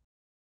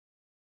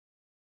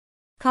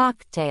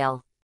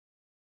 cocktail,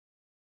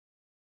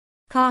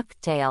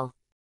 cocktail,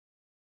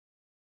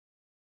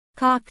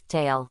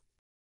 cocktail,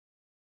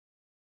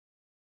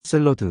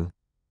 샐러드,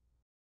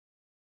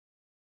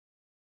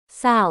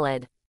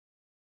 salad,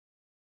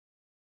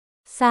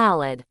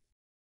 salad,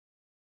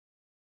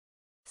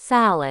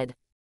 salad,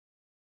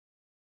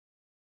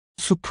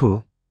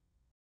 수프,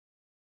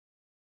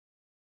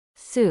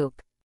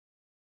 soup,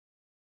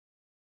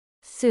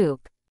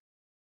 soup,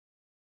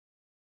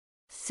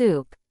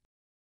 soup,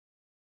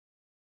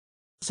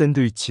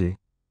 샌드위치,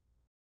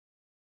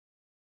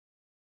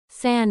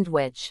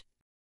 sandwich,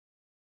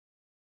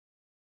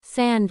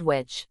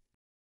 sandwich,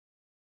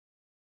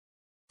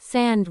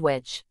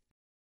 sandwich,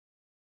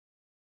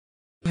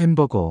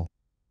 햄버거,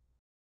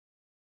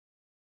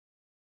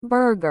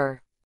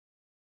 burger,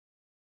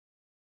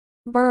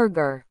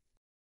 burger,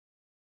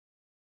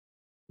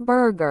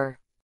 burger,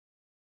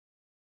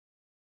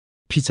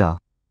 피자,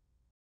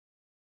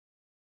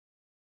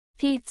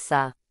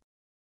 pizza,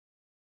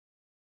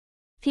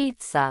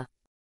 pizza,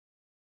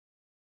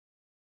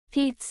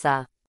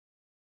 pizza,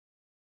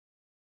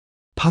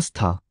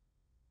 파스타,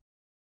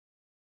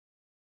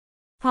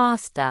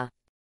 pasta,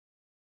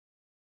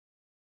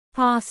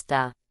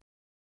 pasta,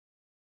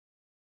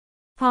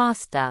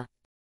 pasta,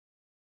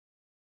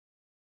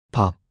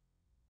 밥,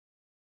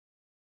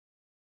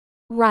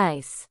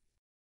 rice,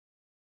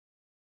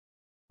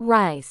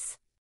 rice,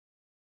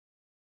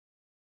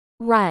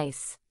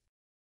 rice,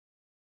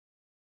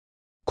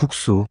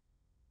 국수,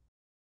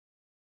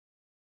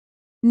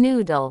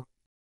 noodle,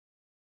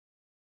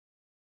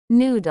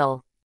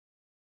 noodle,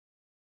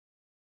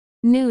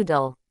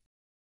 noodle,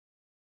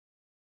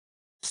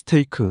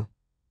 스테이크,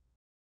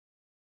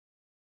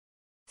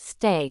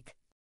 steak,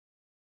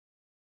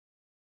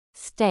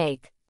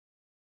 steak,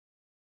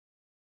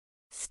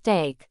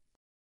 steak,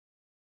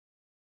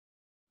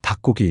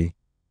 닭고기,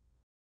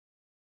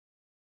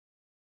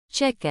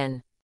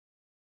 chicken,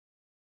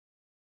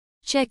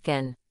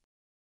 chicken,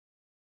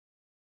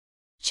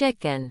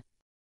 chicken,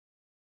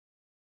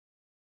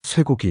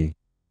 쇠고기,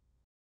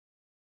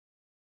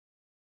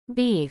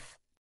 beef,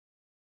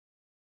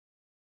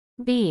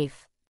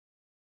 beef,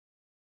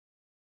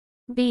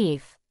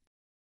 beef,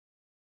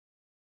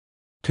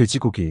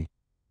 돼지고기,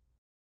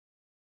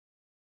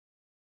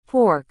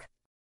 pork,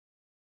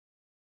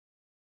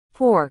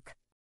 pork,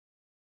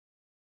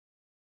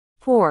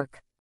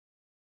 pork,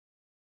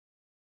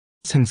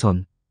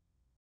 생선,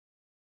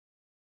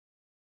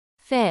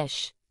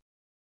 fish,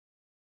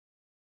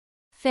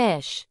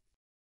 fish,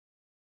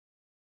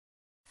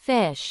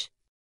 fish,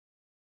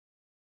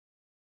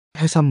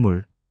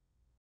 해산물,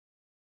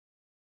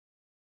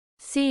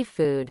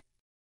 seafood,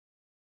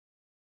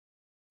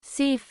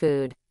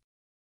 seafood,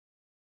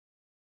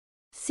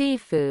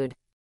 seafood,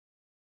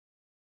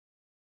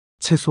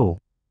 채소,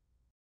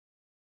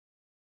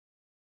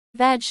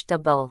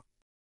 vegetable,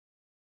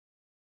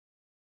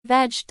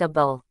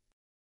 vegetable,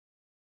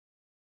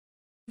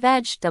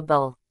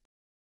 vegetable,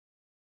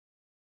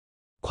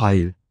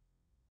 과일,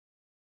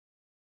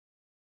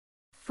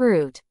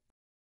 fruit,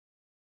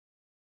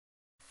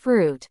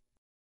 fruit,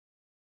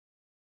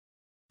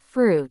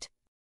 fruit,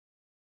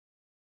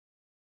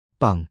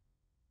 빵,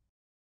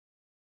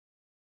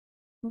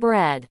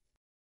 bread,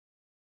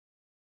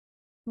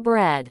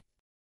 bread,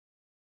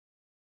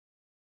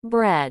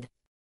 bread,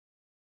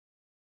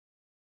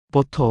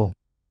 버터,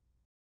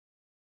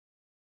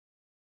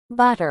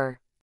 butter,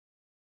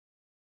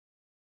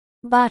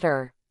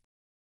 butter,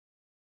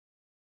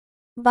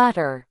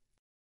 butter,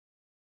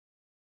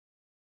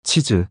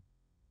 치즈,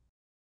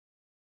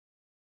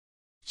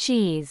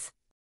 cheese,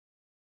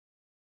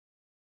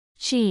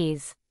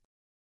 cheese,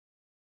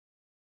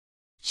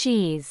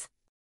 cheese,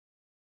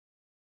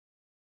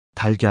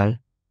 달걀,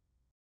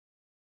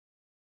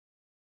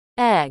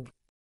 egg,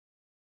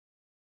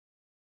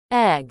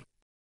 egg,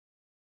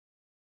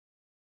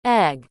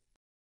 egg,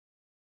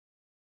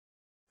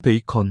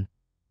 베이컨,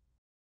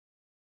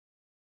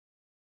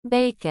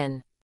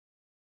 bacon,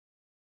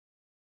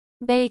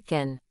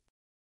 bacon,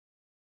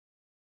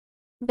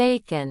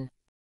 bacon,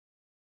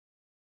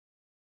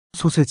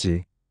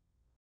 소세지,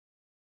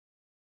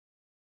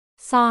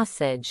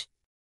 sausage,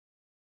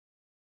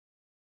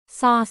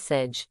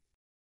 sausage,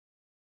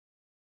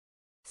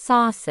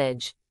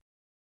 sausage,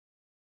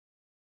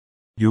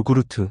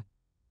 요구르트,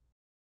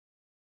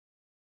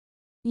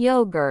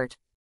 yogurt,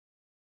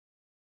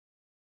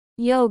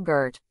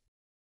 yogurt,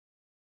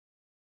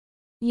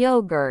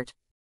 yogurt,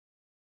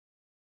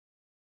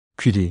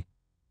 귀리,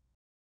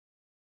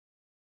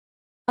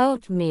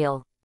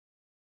 oatmeal,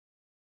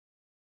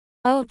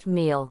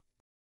 oatmeal,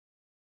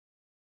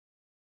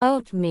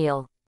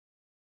 oatmeal,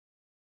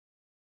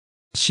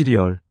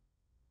 시리얼,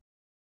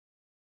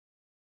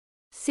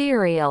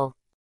 cereal,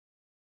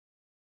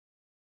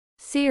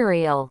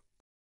 cereal,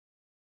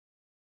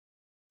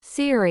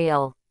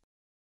 cereal,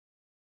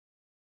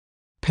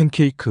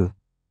 팬케이크,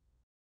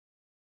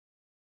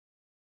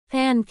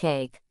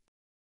 pancake,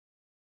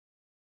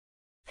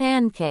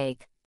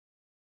 pancake,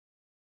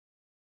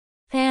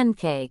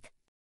 pancake,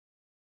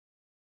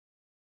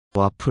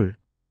 와플,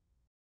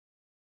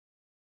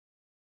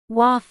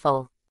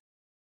 waffle,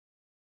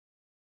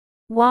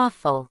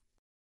 waffle,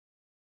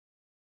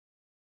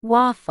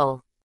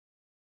 waffle,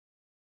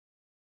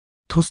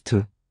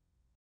 토스트,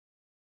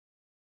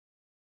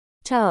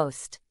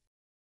 toast,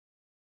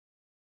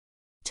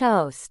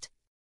 toast,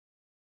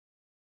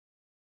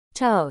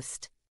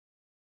 toast,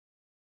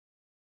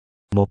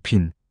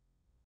 머핀,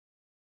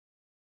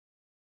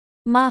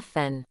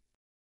 muffin,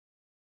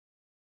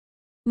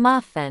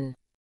 muffin,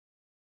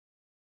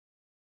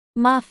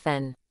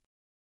 muffin,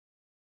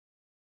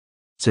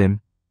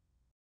 잼,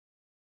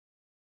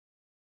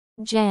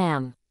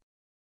 jam,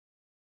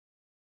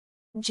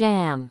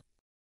 jam,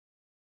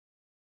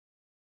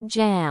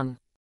 jam,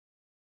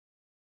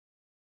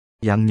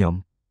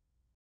 양념,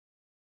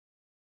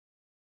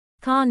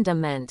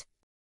 condiment,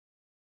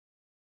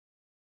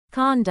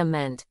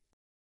 condiment,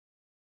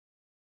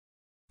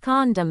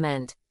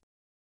 condiment,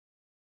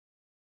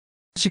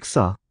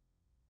 식사,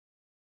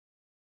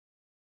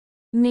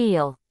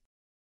 meal,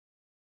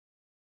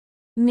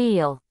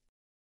 meal,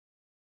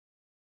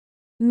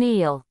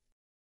 meal,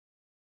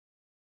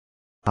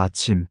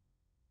 아침,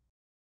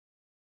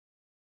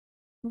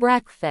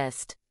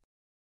 breakfast,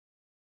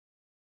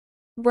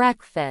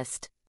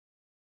 breakfast,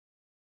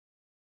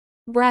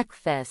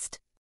 breakfast,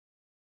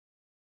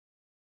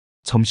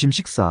 점심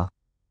식사,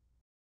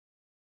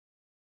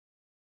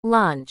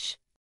 lunch,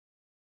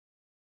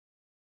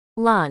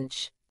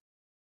 lunch,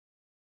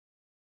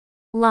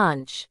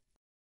 lunch,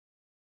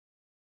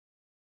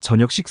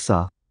 저녁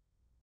식사,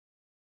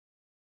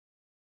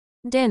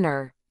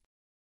 dinner,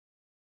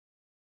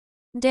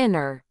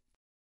 dinner,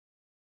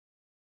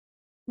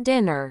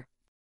 dinner,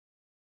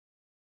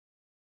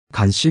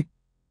 간식,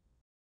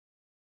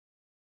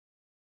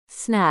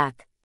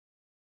 snack,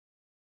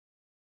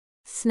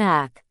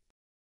 snack,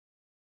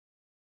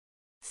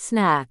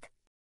 snack,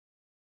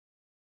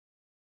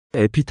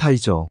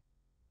 에피타이저,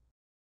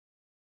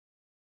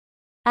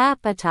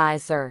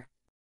 appetizer,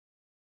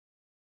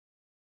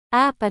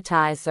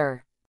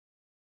 appetizer,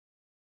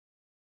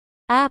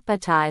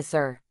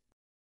 appetizer,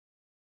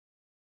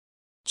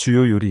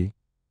 주요 요리,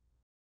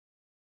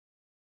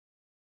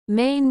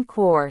 main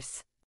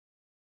course,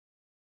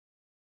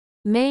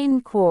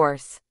 main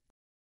course,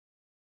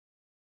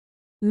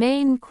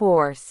 main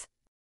course,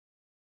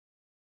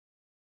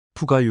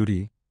 부가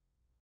요리,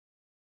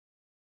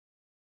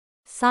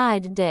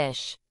 side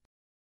dish,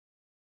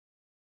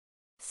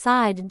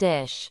 side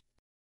dish,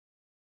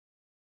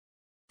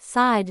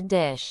 side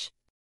dish,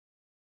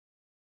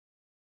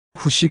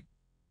 후식,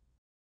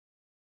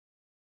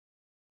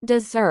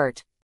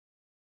 dessert,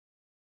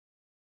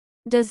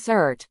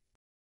 dessert,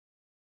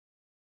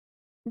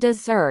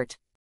 dessert,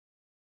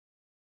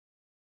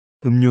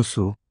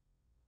 음료수,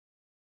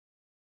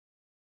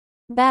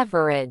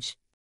 beverage,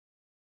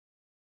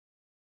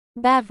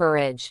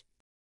 beverage,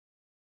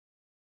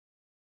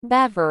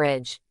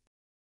 beverage,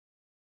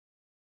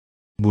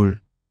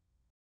 물,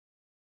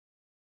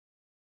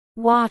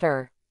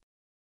 water,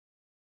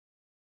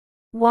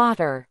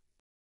 water,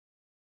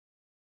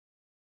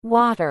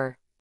 water,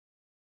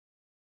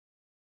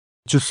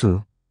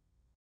 주스,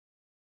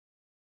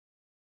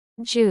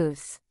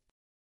 juice,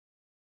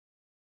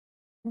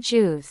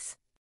 juice,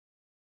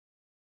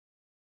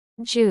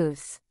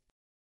 juice,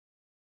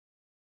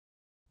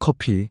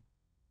 커피,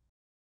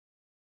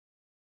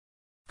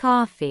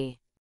 coffee,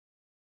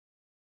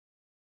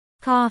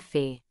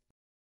 coffee,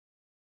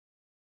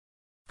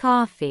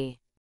 coffee,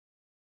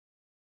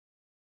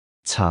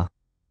 차,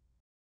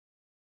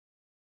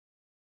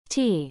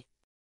 tea,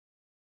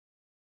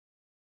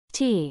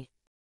 tea,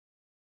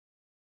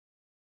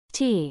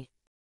 tea,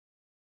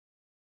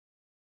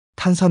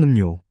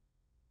 탄산음료,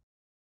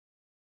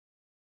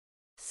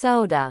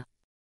 soda,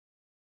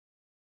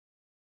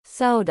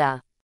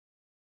 soda,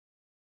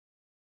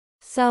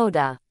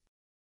 soda,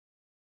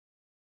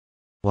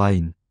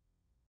 와인,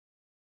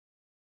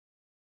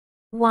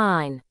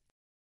 wine,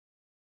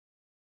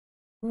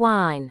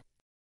 wine,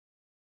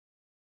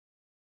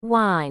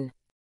 wine,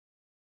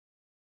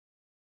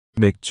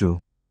 맥주,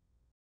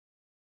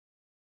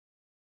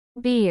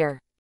 beer,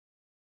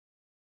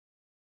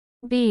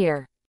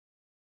 beer,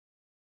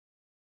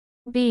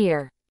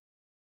 beer,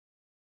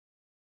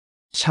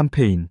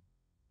 샴페인,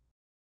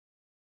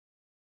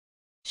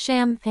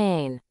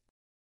 champagne,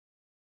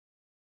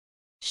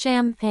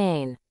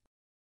 champagne,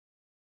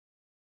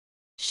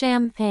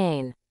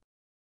 champagne,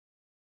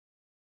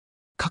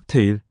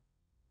 칵테일,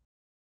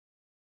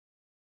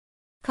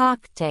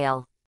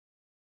 cocktail,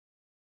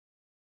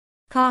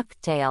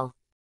 cocktail,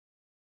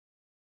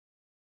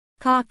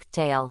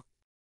 cocktail,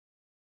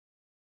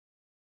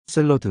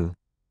 샐러드,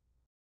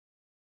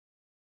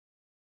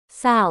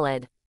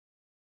 salad,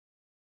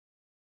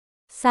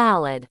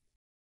 salad,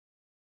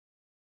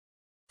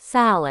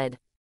 salad,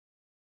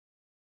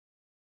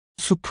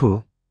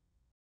 수프,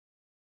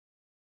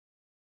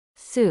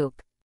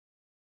 soup,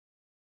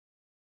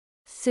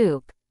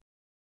 soup,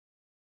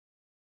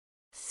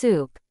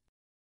 soup,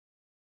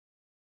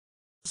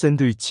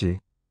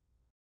 샌드위치,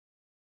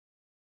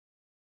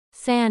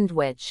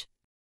 sandwich,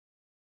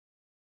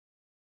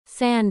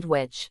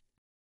 sandwich,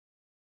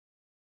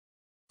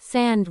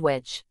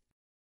 sandwich,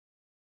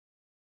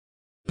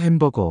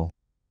 햄버거,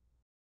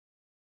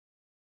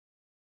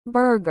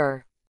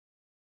 burger,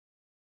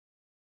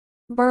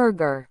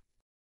 burger,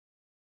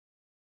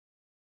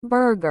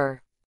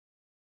 burger,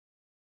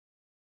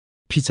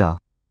 피자,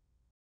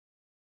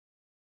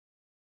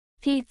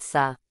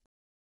 pizza,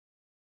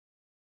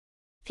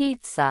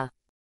 pizza,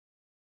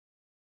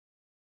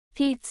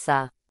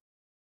 pizza,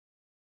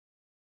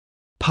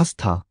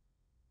 파스타,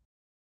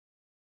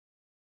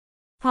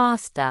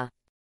 pasta,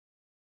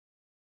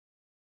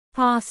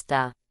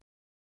 pasta,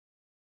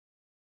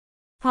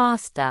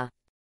 pasta,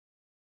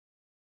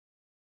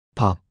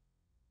 밥,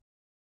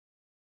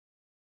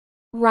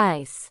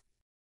 rice,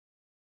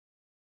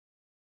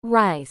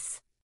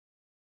 rice,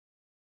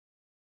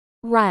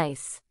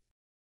 rice,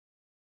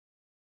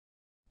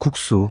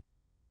 국수,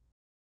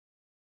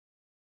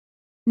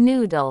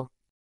 noodle,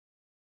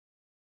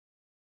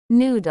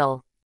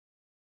 noodle,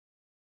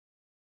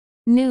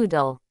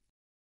 noodle,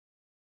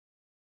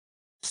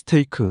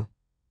 스테이크,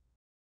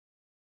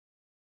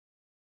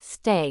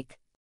 steak,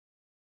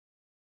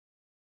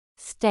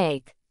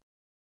 steak,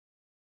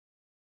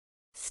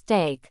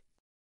 steak,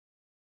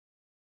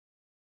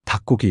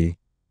 닭고기,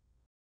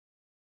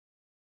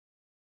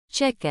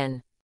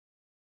 chicken,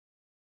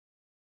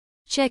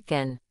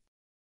 chicken,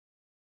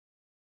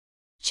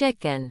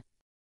 chicken,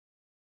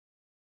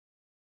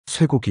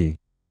 쇠고기,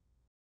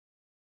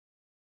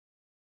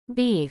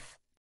 beef,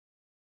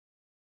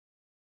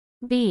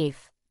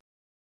 beef,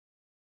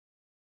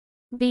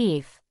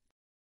 beef,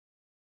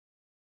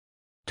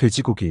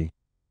 돼지고기,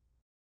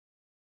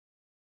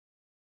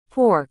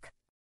 pork,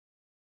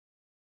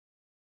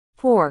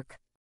 pork,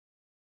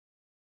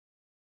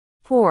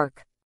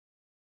 pork,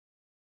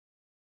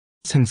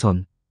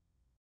 생선,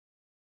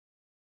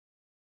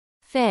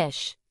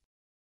 fish,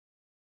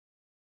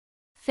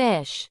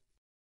 fish,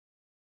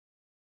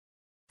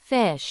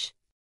 fish,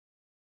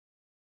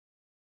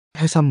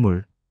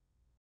 해산물,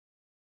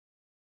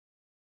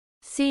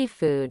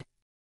 seafood,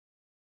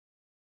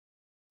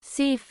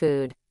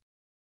 seafood,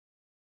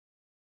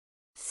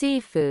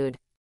 seafood,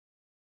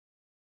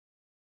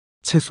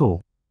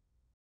 채소,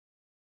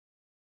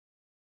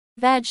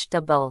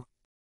 vegetable,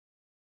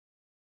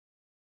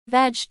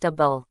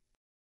 vegetable,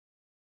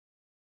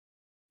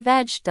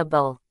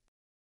 vegetable,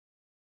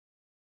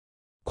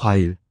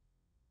 과일,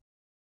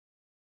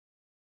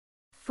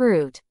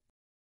 fruit,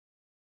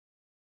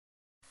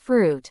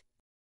 fruit,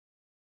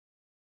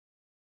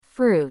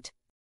 fruit,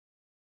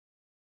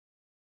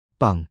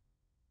 빵,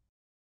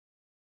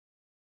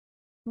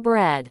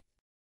 bread,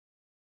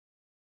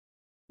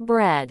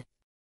 bread,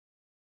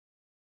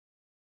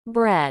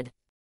 bread,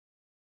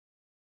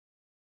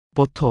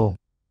 버터,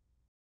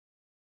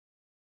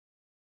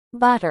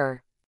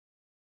 butter,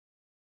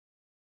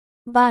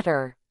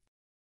 butter,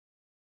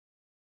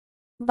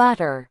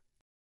 butter,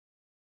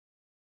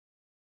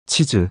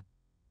 치즈,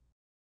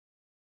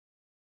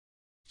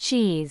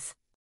 cheese,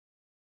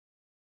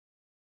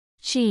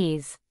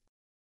 cheese,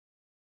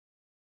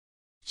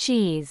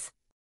 cheese,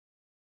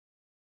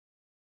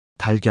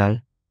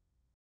 달걀,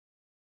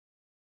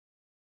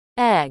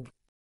 egg,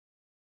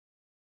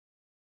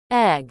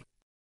 egg,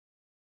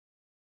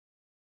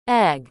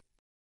 egg,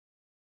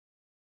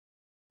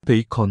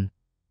 베이컨,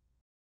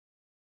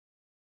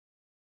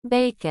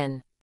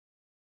 bacon,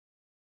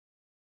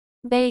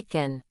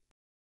 bacon,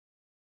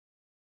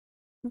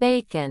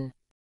 bacon,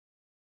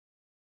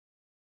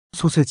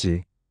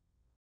 소세지,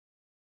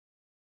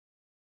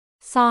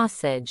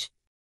 sausage,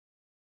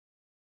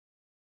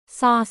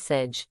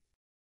 sausage,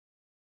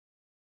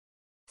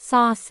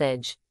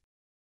 sausage,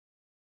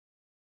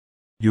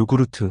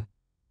 요구르트,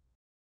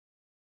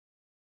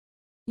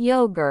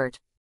 yogurt,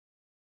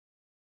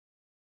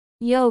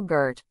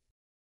 yogurt,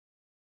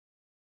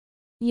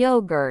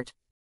 yogurt,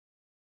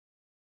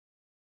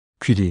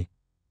 귀리,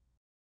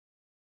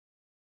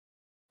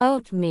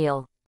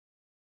 oatmeal,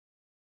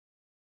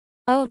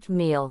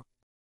 oatmeal,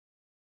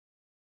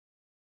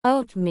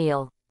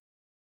 oatmeal,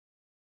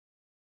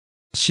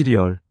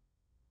 시리얼,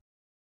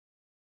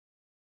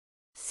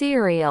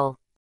 cereal,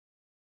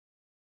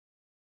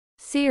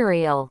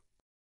 cereal,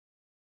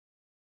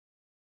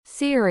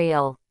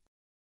 cereal,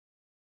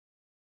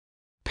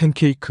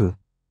 팬케이크,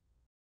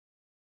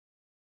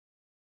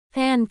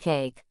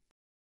 pancake,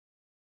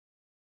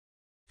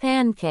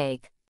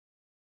 pancake,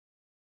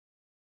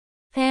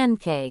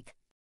 pancake,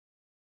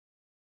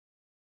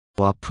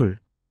 와플,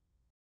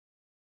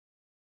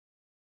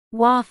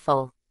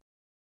 waffle,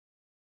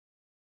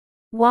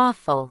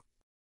 waffle,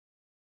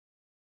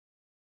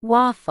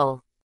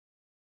 waffle,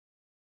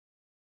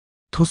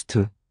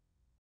 토스트,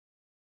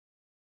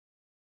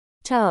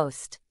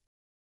 toast,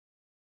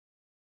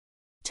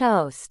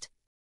 toast,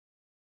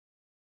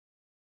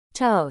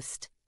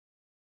 toast,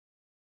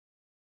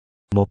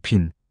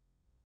 머핀,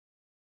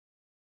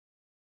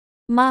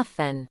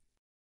 muffin,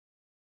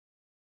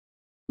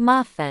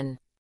 muffin,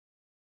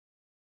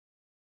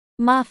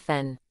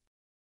 muffin,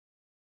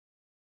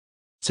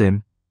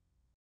 잼,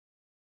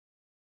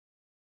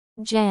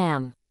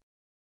 jam,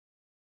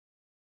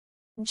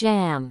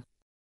 jam,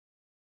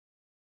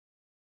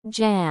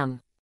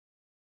 jam,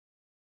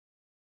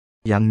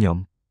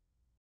 양념,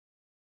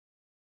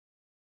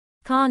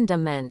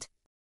 condiment,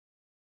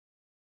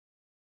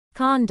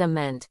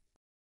 condiment,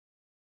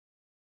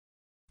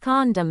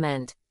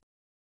 condiment,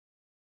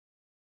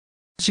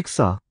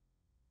 식사,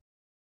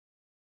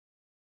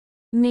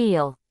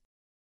 meal,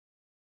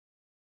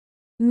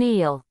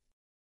 meal,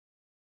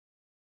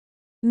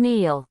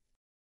 meal,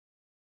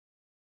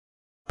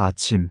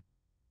 아침,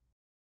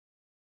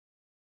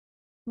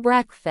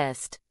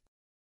 breakfast,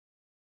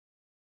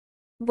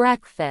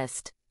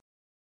 breakfast,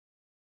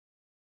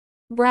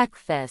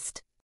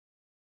 breakfast,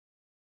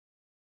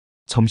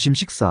 점심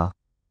식사,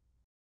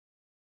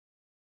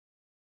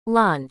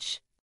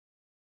 lunch,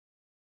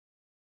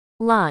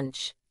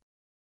 lunch,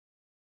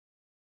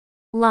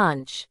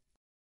 lunch,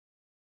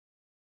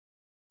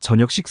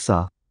 저녁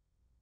식사,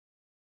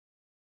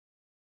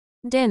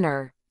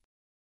 dinner,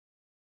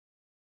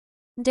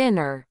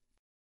 dinner,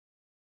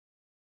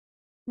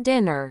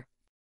 dinner,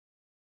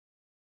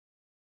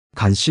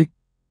 간식,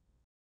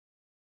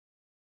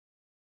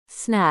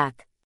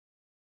 snack,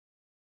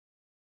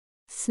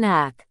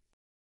 snack,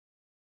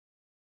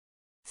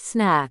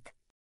 snack,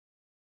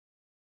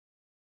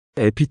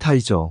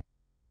 에피타이저,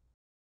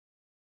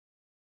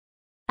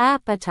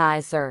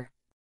 appetizer,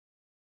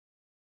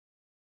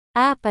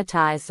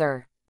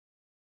 appetizer,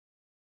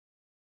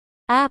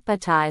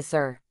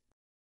 appetizer,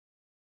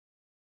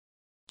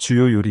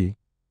 주요 요리,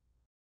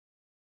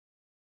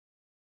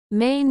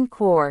 main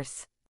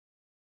course,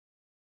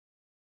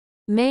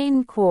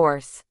 main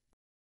course,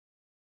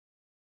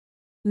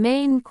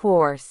 main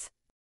course,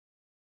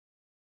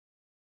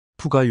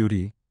 부가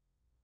요리,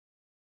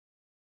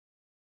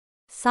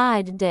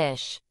 side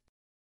dish,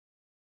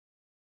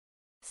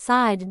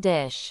 side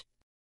dish,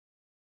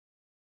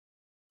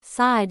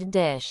 side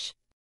dish,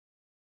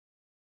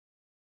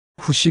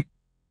 후식,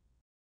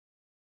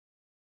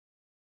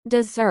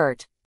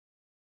 dessert,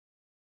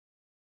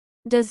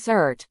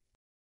 dessert,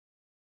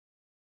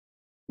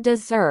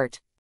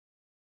 dessert,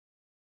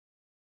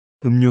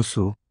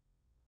 음료수,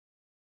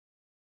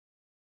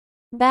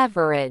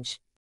 beverage,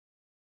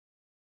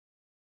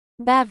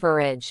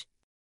 beverage,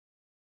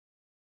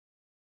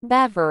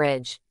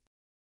 beverage,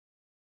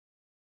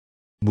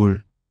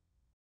 물,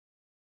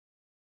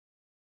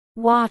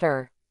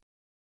 water,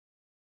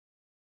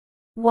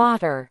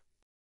 water,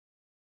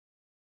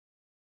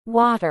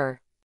 water,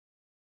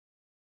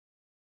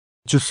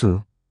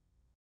 주스,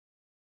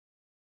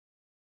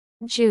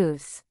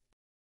 juice,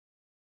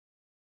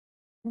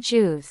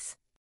 juice,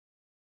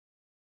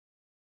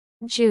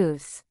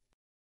 juice,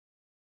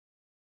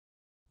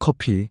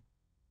 커피,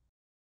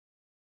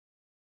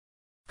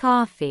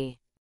 coffee,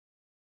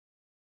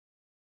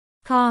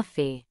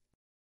 coffee,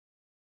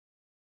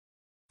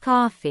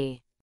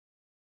 coffee,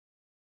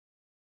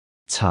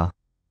 차,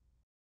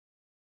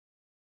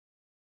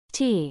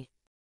 tea,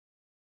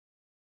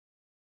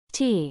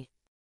 tea,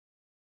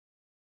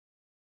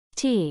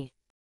 tea,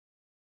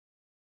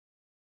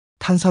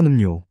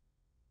 탄산음료,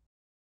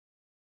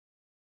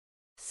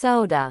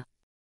 soda,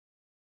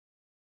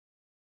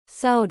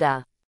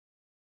 soda,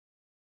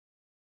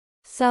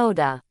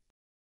 soda,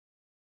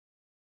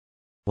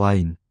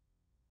 와인,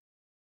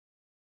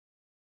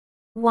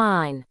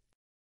 wine,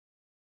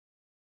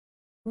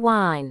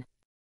 wine,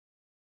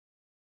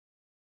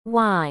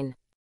 wine,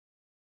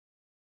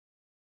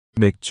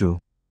 맥주,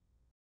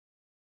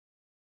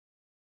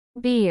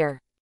 beer,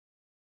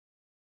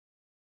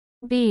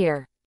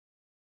 beer,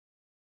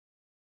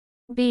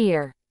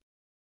 beer,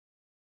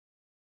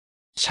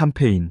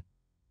 샴페인,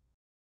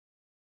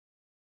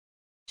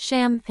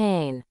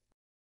 champagne,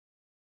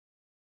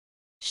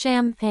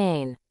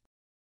 champagne,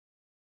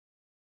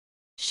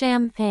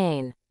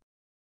 champagne,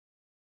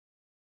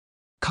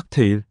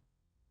 칵테일,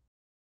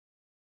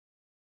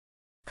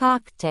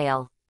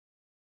 cocktail,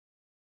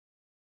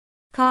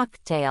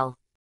 cocktail,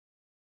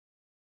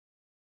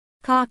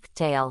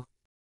 cocktail,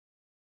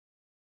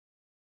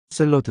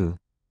 샐러드,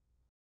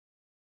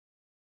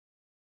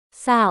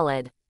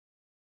 salad,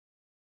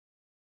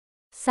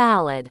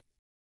 salad,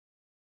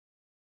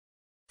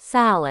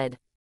 salad,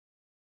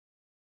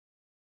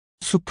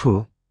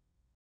 수프,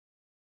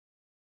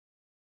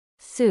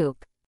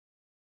 soup,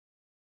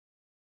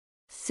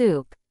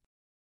 soup,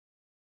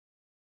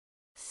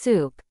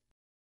 soup,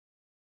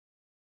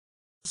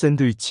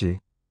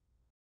 샌드위치,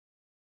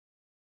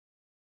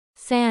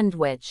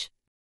 sandwich,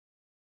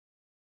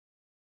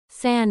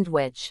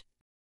 sandwich,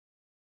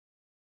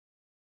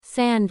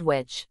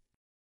 sandwich,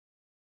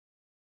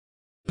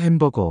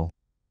 햄버거,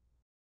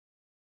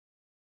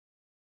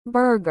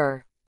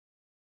 burger,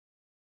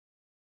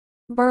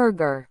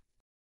 burger,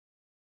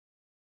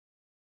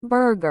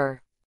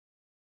 burger,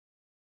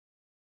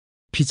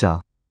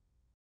 피자,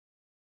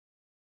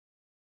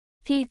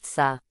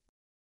 pizza,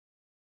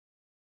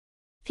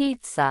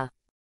 pizza,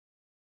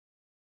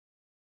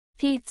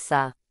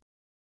 pizza,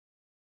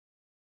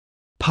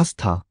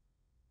 파스타,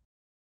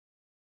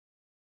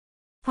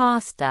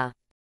 pasta,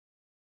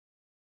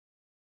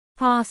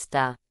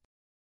 pasta,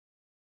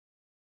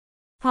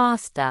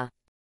 pasta,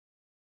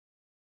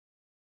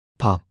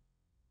 밥,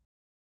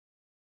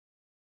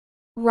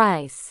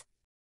 rice,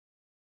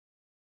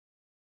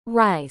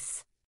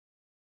 rice,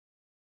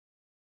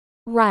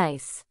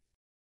 rice,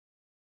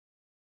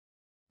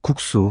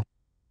 국수,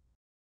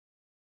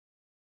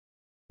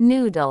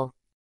 noodle,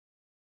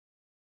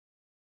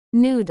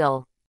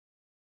 noodle,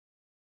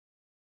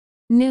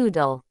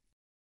 noodle,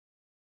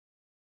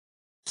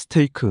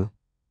 스테이크,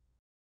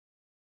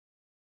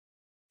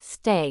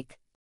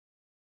 steak,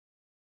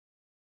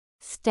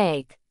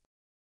 steak,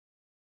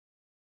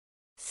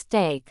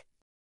 steak,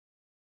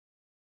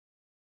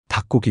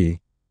 닭고기,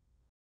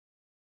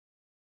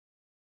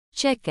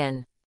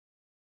 chicken,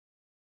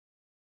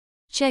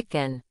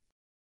 chicken,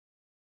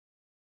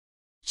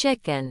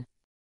 chicken,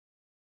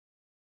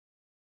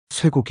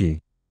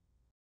 쇠고기,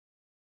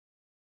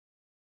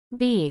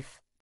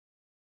 beef,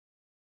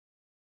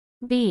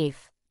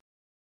 beef,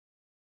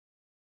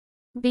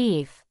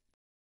 beef,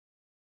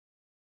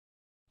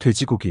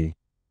 돼지고기,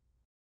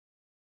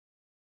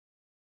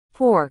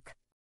 pork,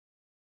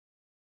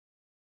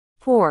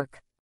 pork,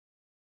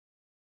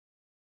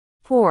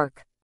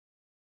 pork,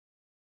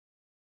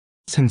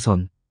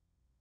 생선,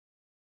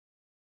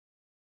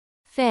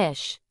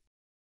 fish,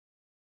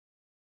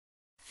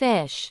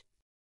 fish,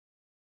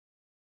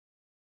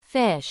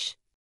 fish,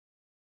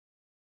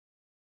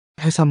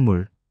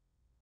 해산물,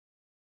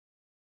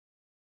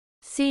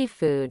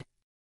 seafood,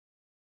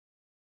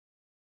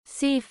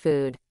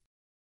 seafood,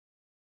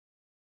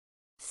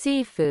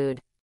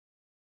 seafood,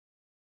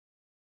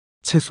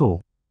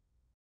 채소,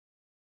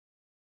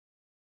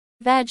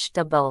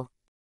 vegetable,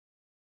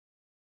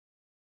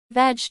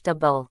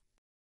 vegetable,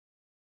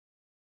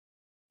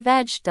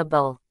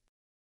 vegetable,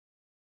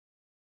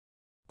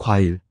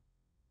 과일,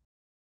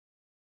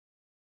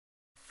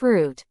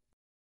 fruit,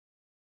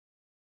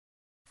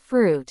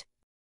 fruit,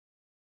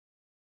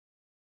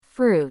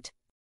 fruit,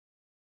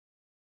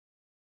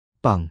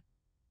 빵,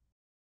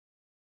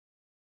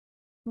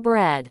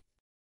 bread,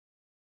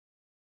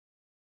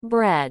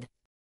 bread,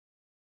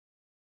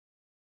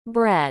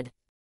 bread,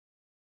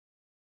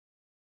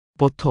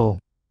 버터,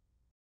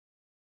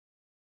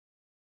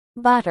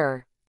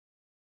 butter,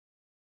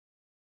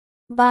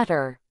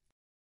 butter,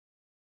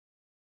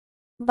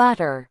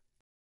 butter,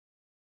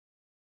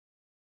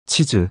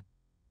 치즈,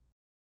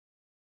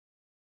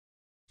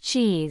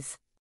 cheese,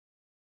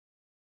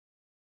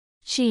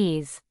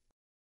 cheese,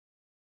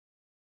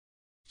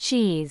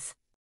 cheese,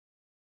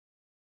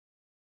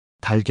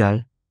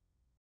 달걀,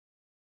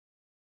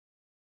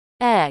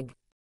 egg,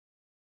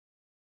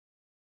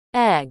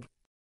 egg,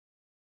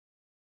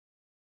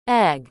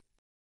 egg,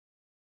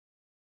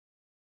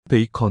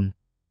 베이컨,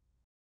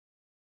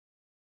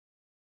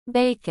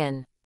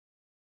 bacon,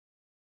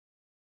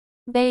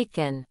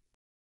 bacon,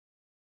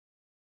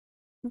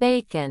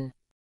 bacon,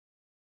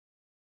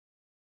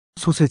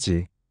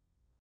 소세지,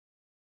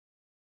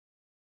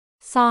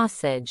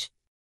 sausage,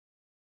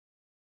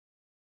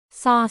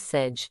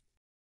 sausage,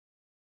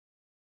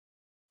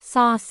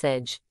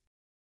 sausage,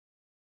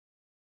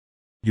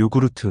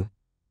 요구르트,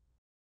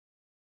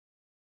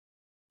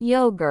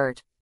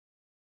 yogurt,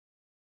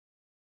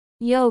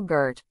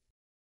 yogurt,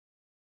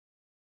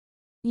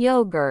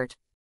 yogurt,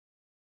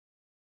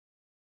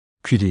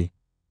 귀리,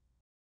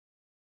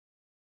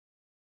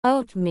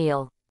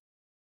 oatmeal,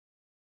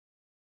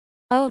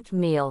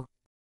 oatmeal,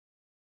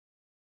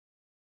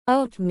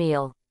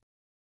 oatmeal,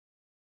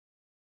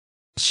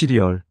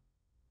 시리얼,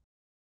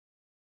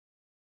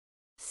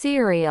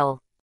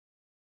 cereal,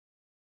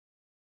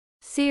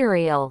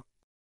 cereal,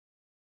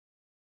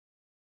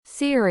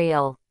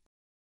 cereal,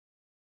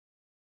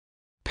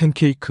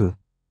 팬케이크,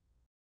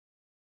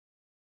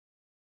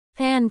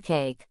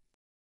 pancake,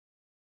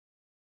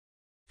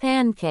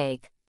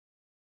 pancake,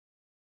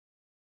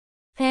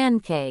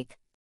 pancake,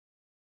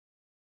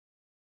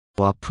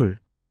 와플,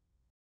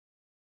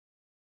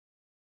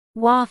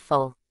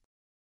 waffle,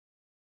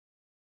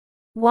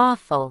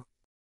 waffle,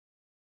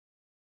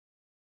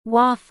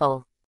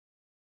 waffle,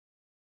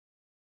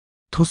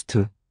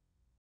 토스트,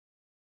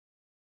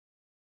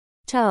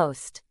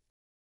 toast,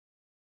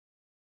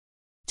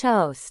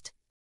 toast,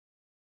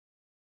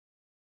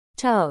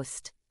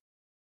 toast,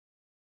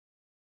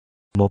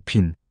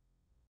 머핀,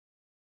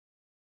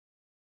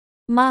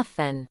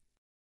 muffin,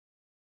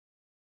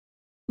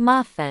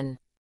 muffin,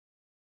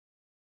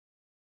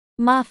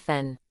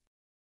 muffin,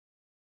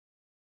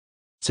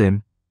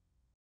 잼,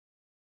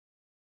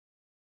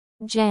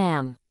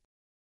 jam,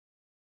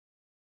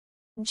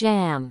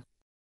 jam,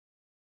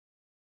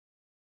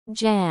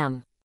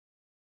 jam,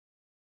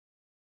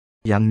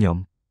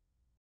 양념,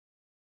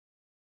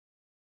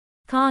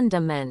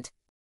 condiment,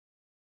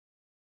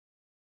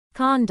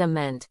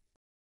 condiment,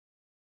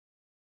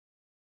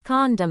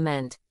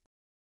 condiment.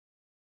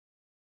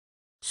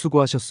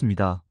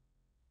 수고하셨습니다.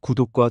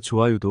 구독과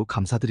좋아요도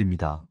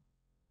감사드립니다.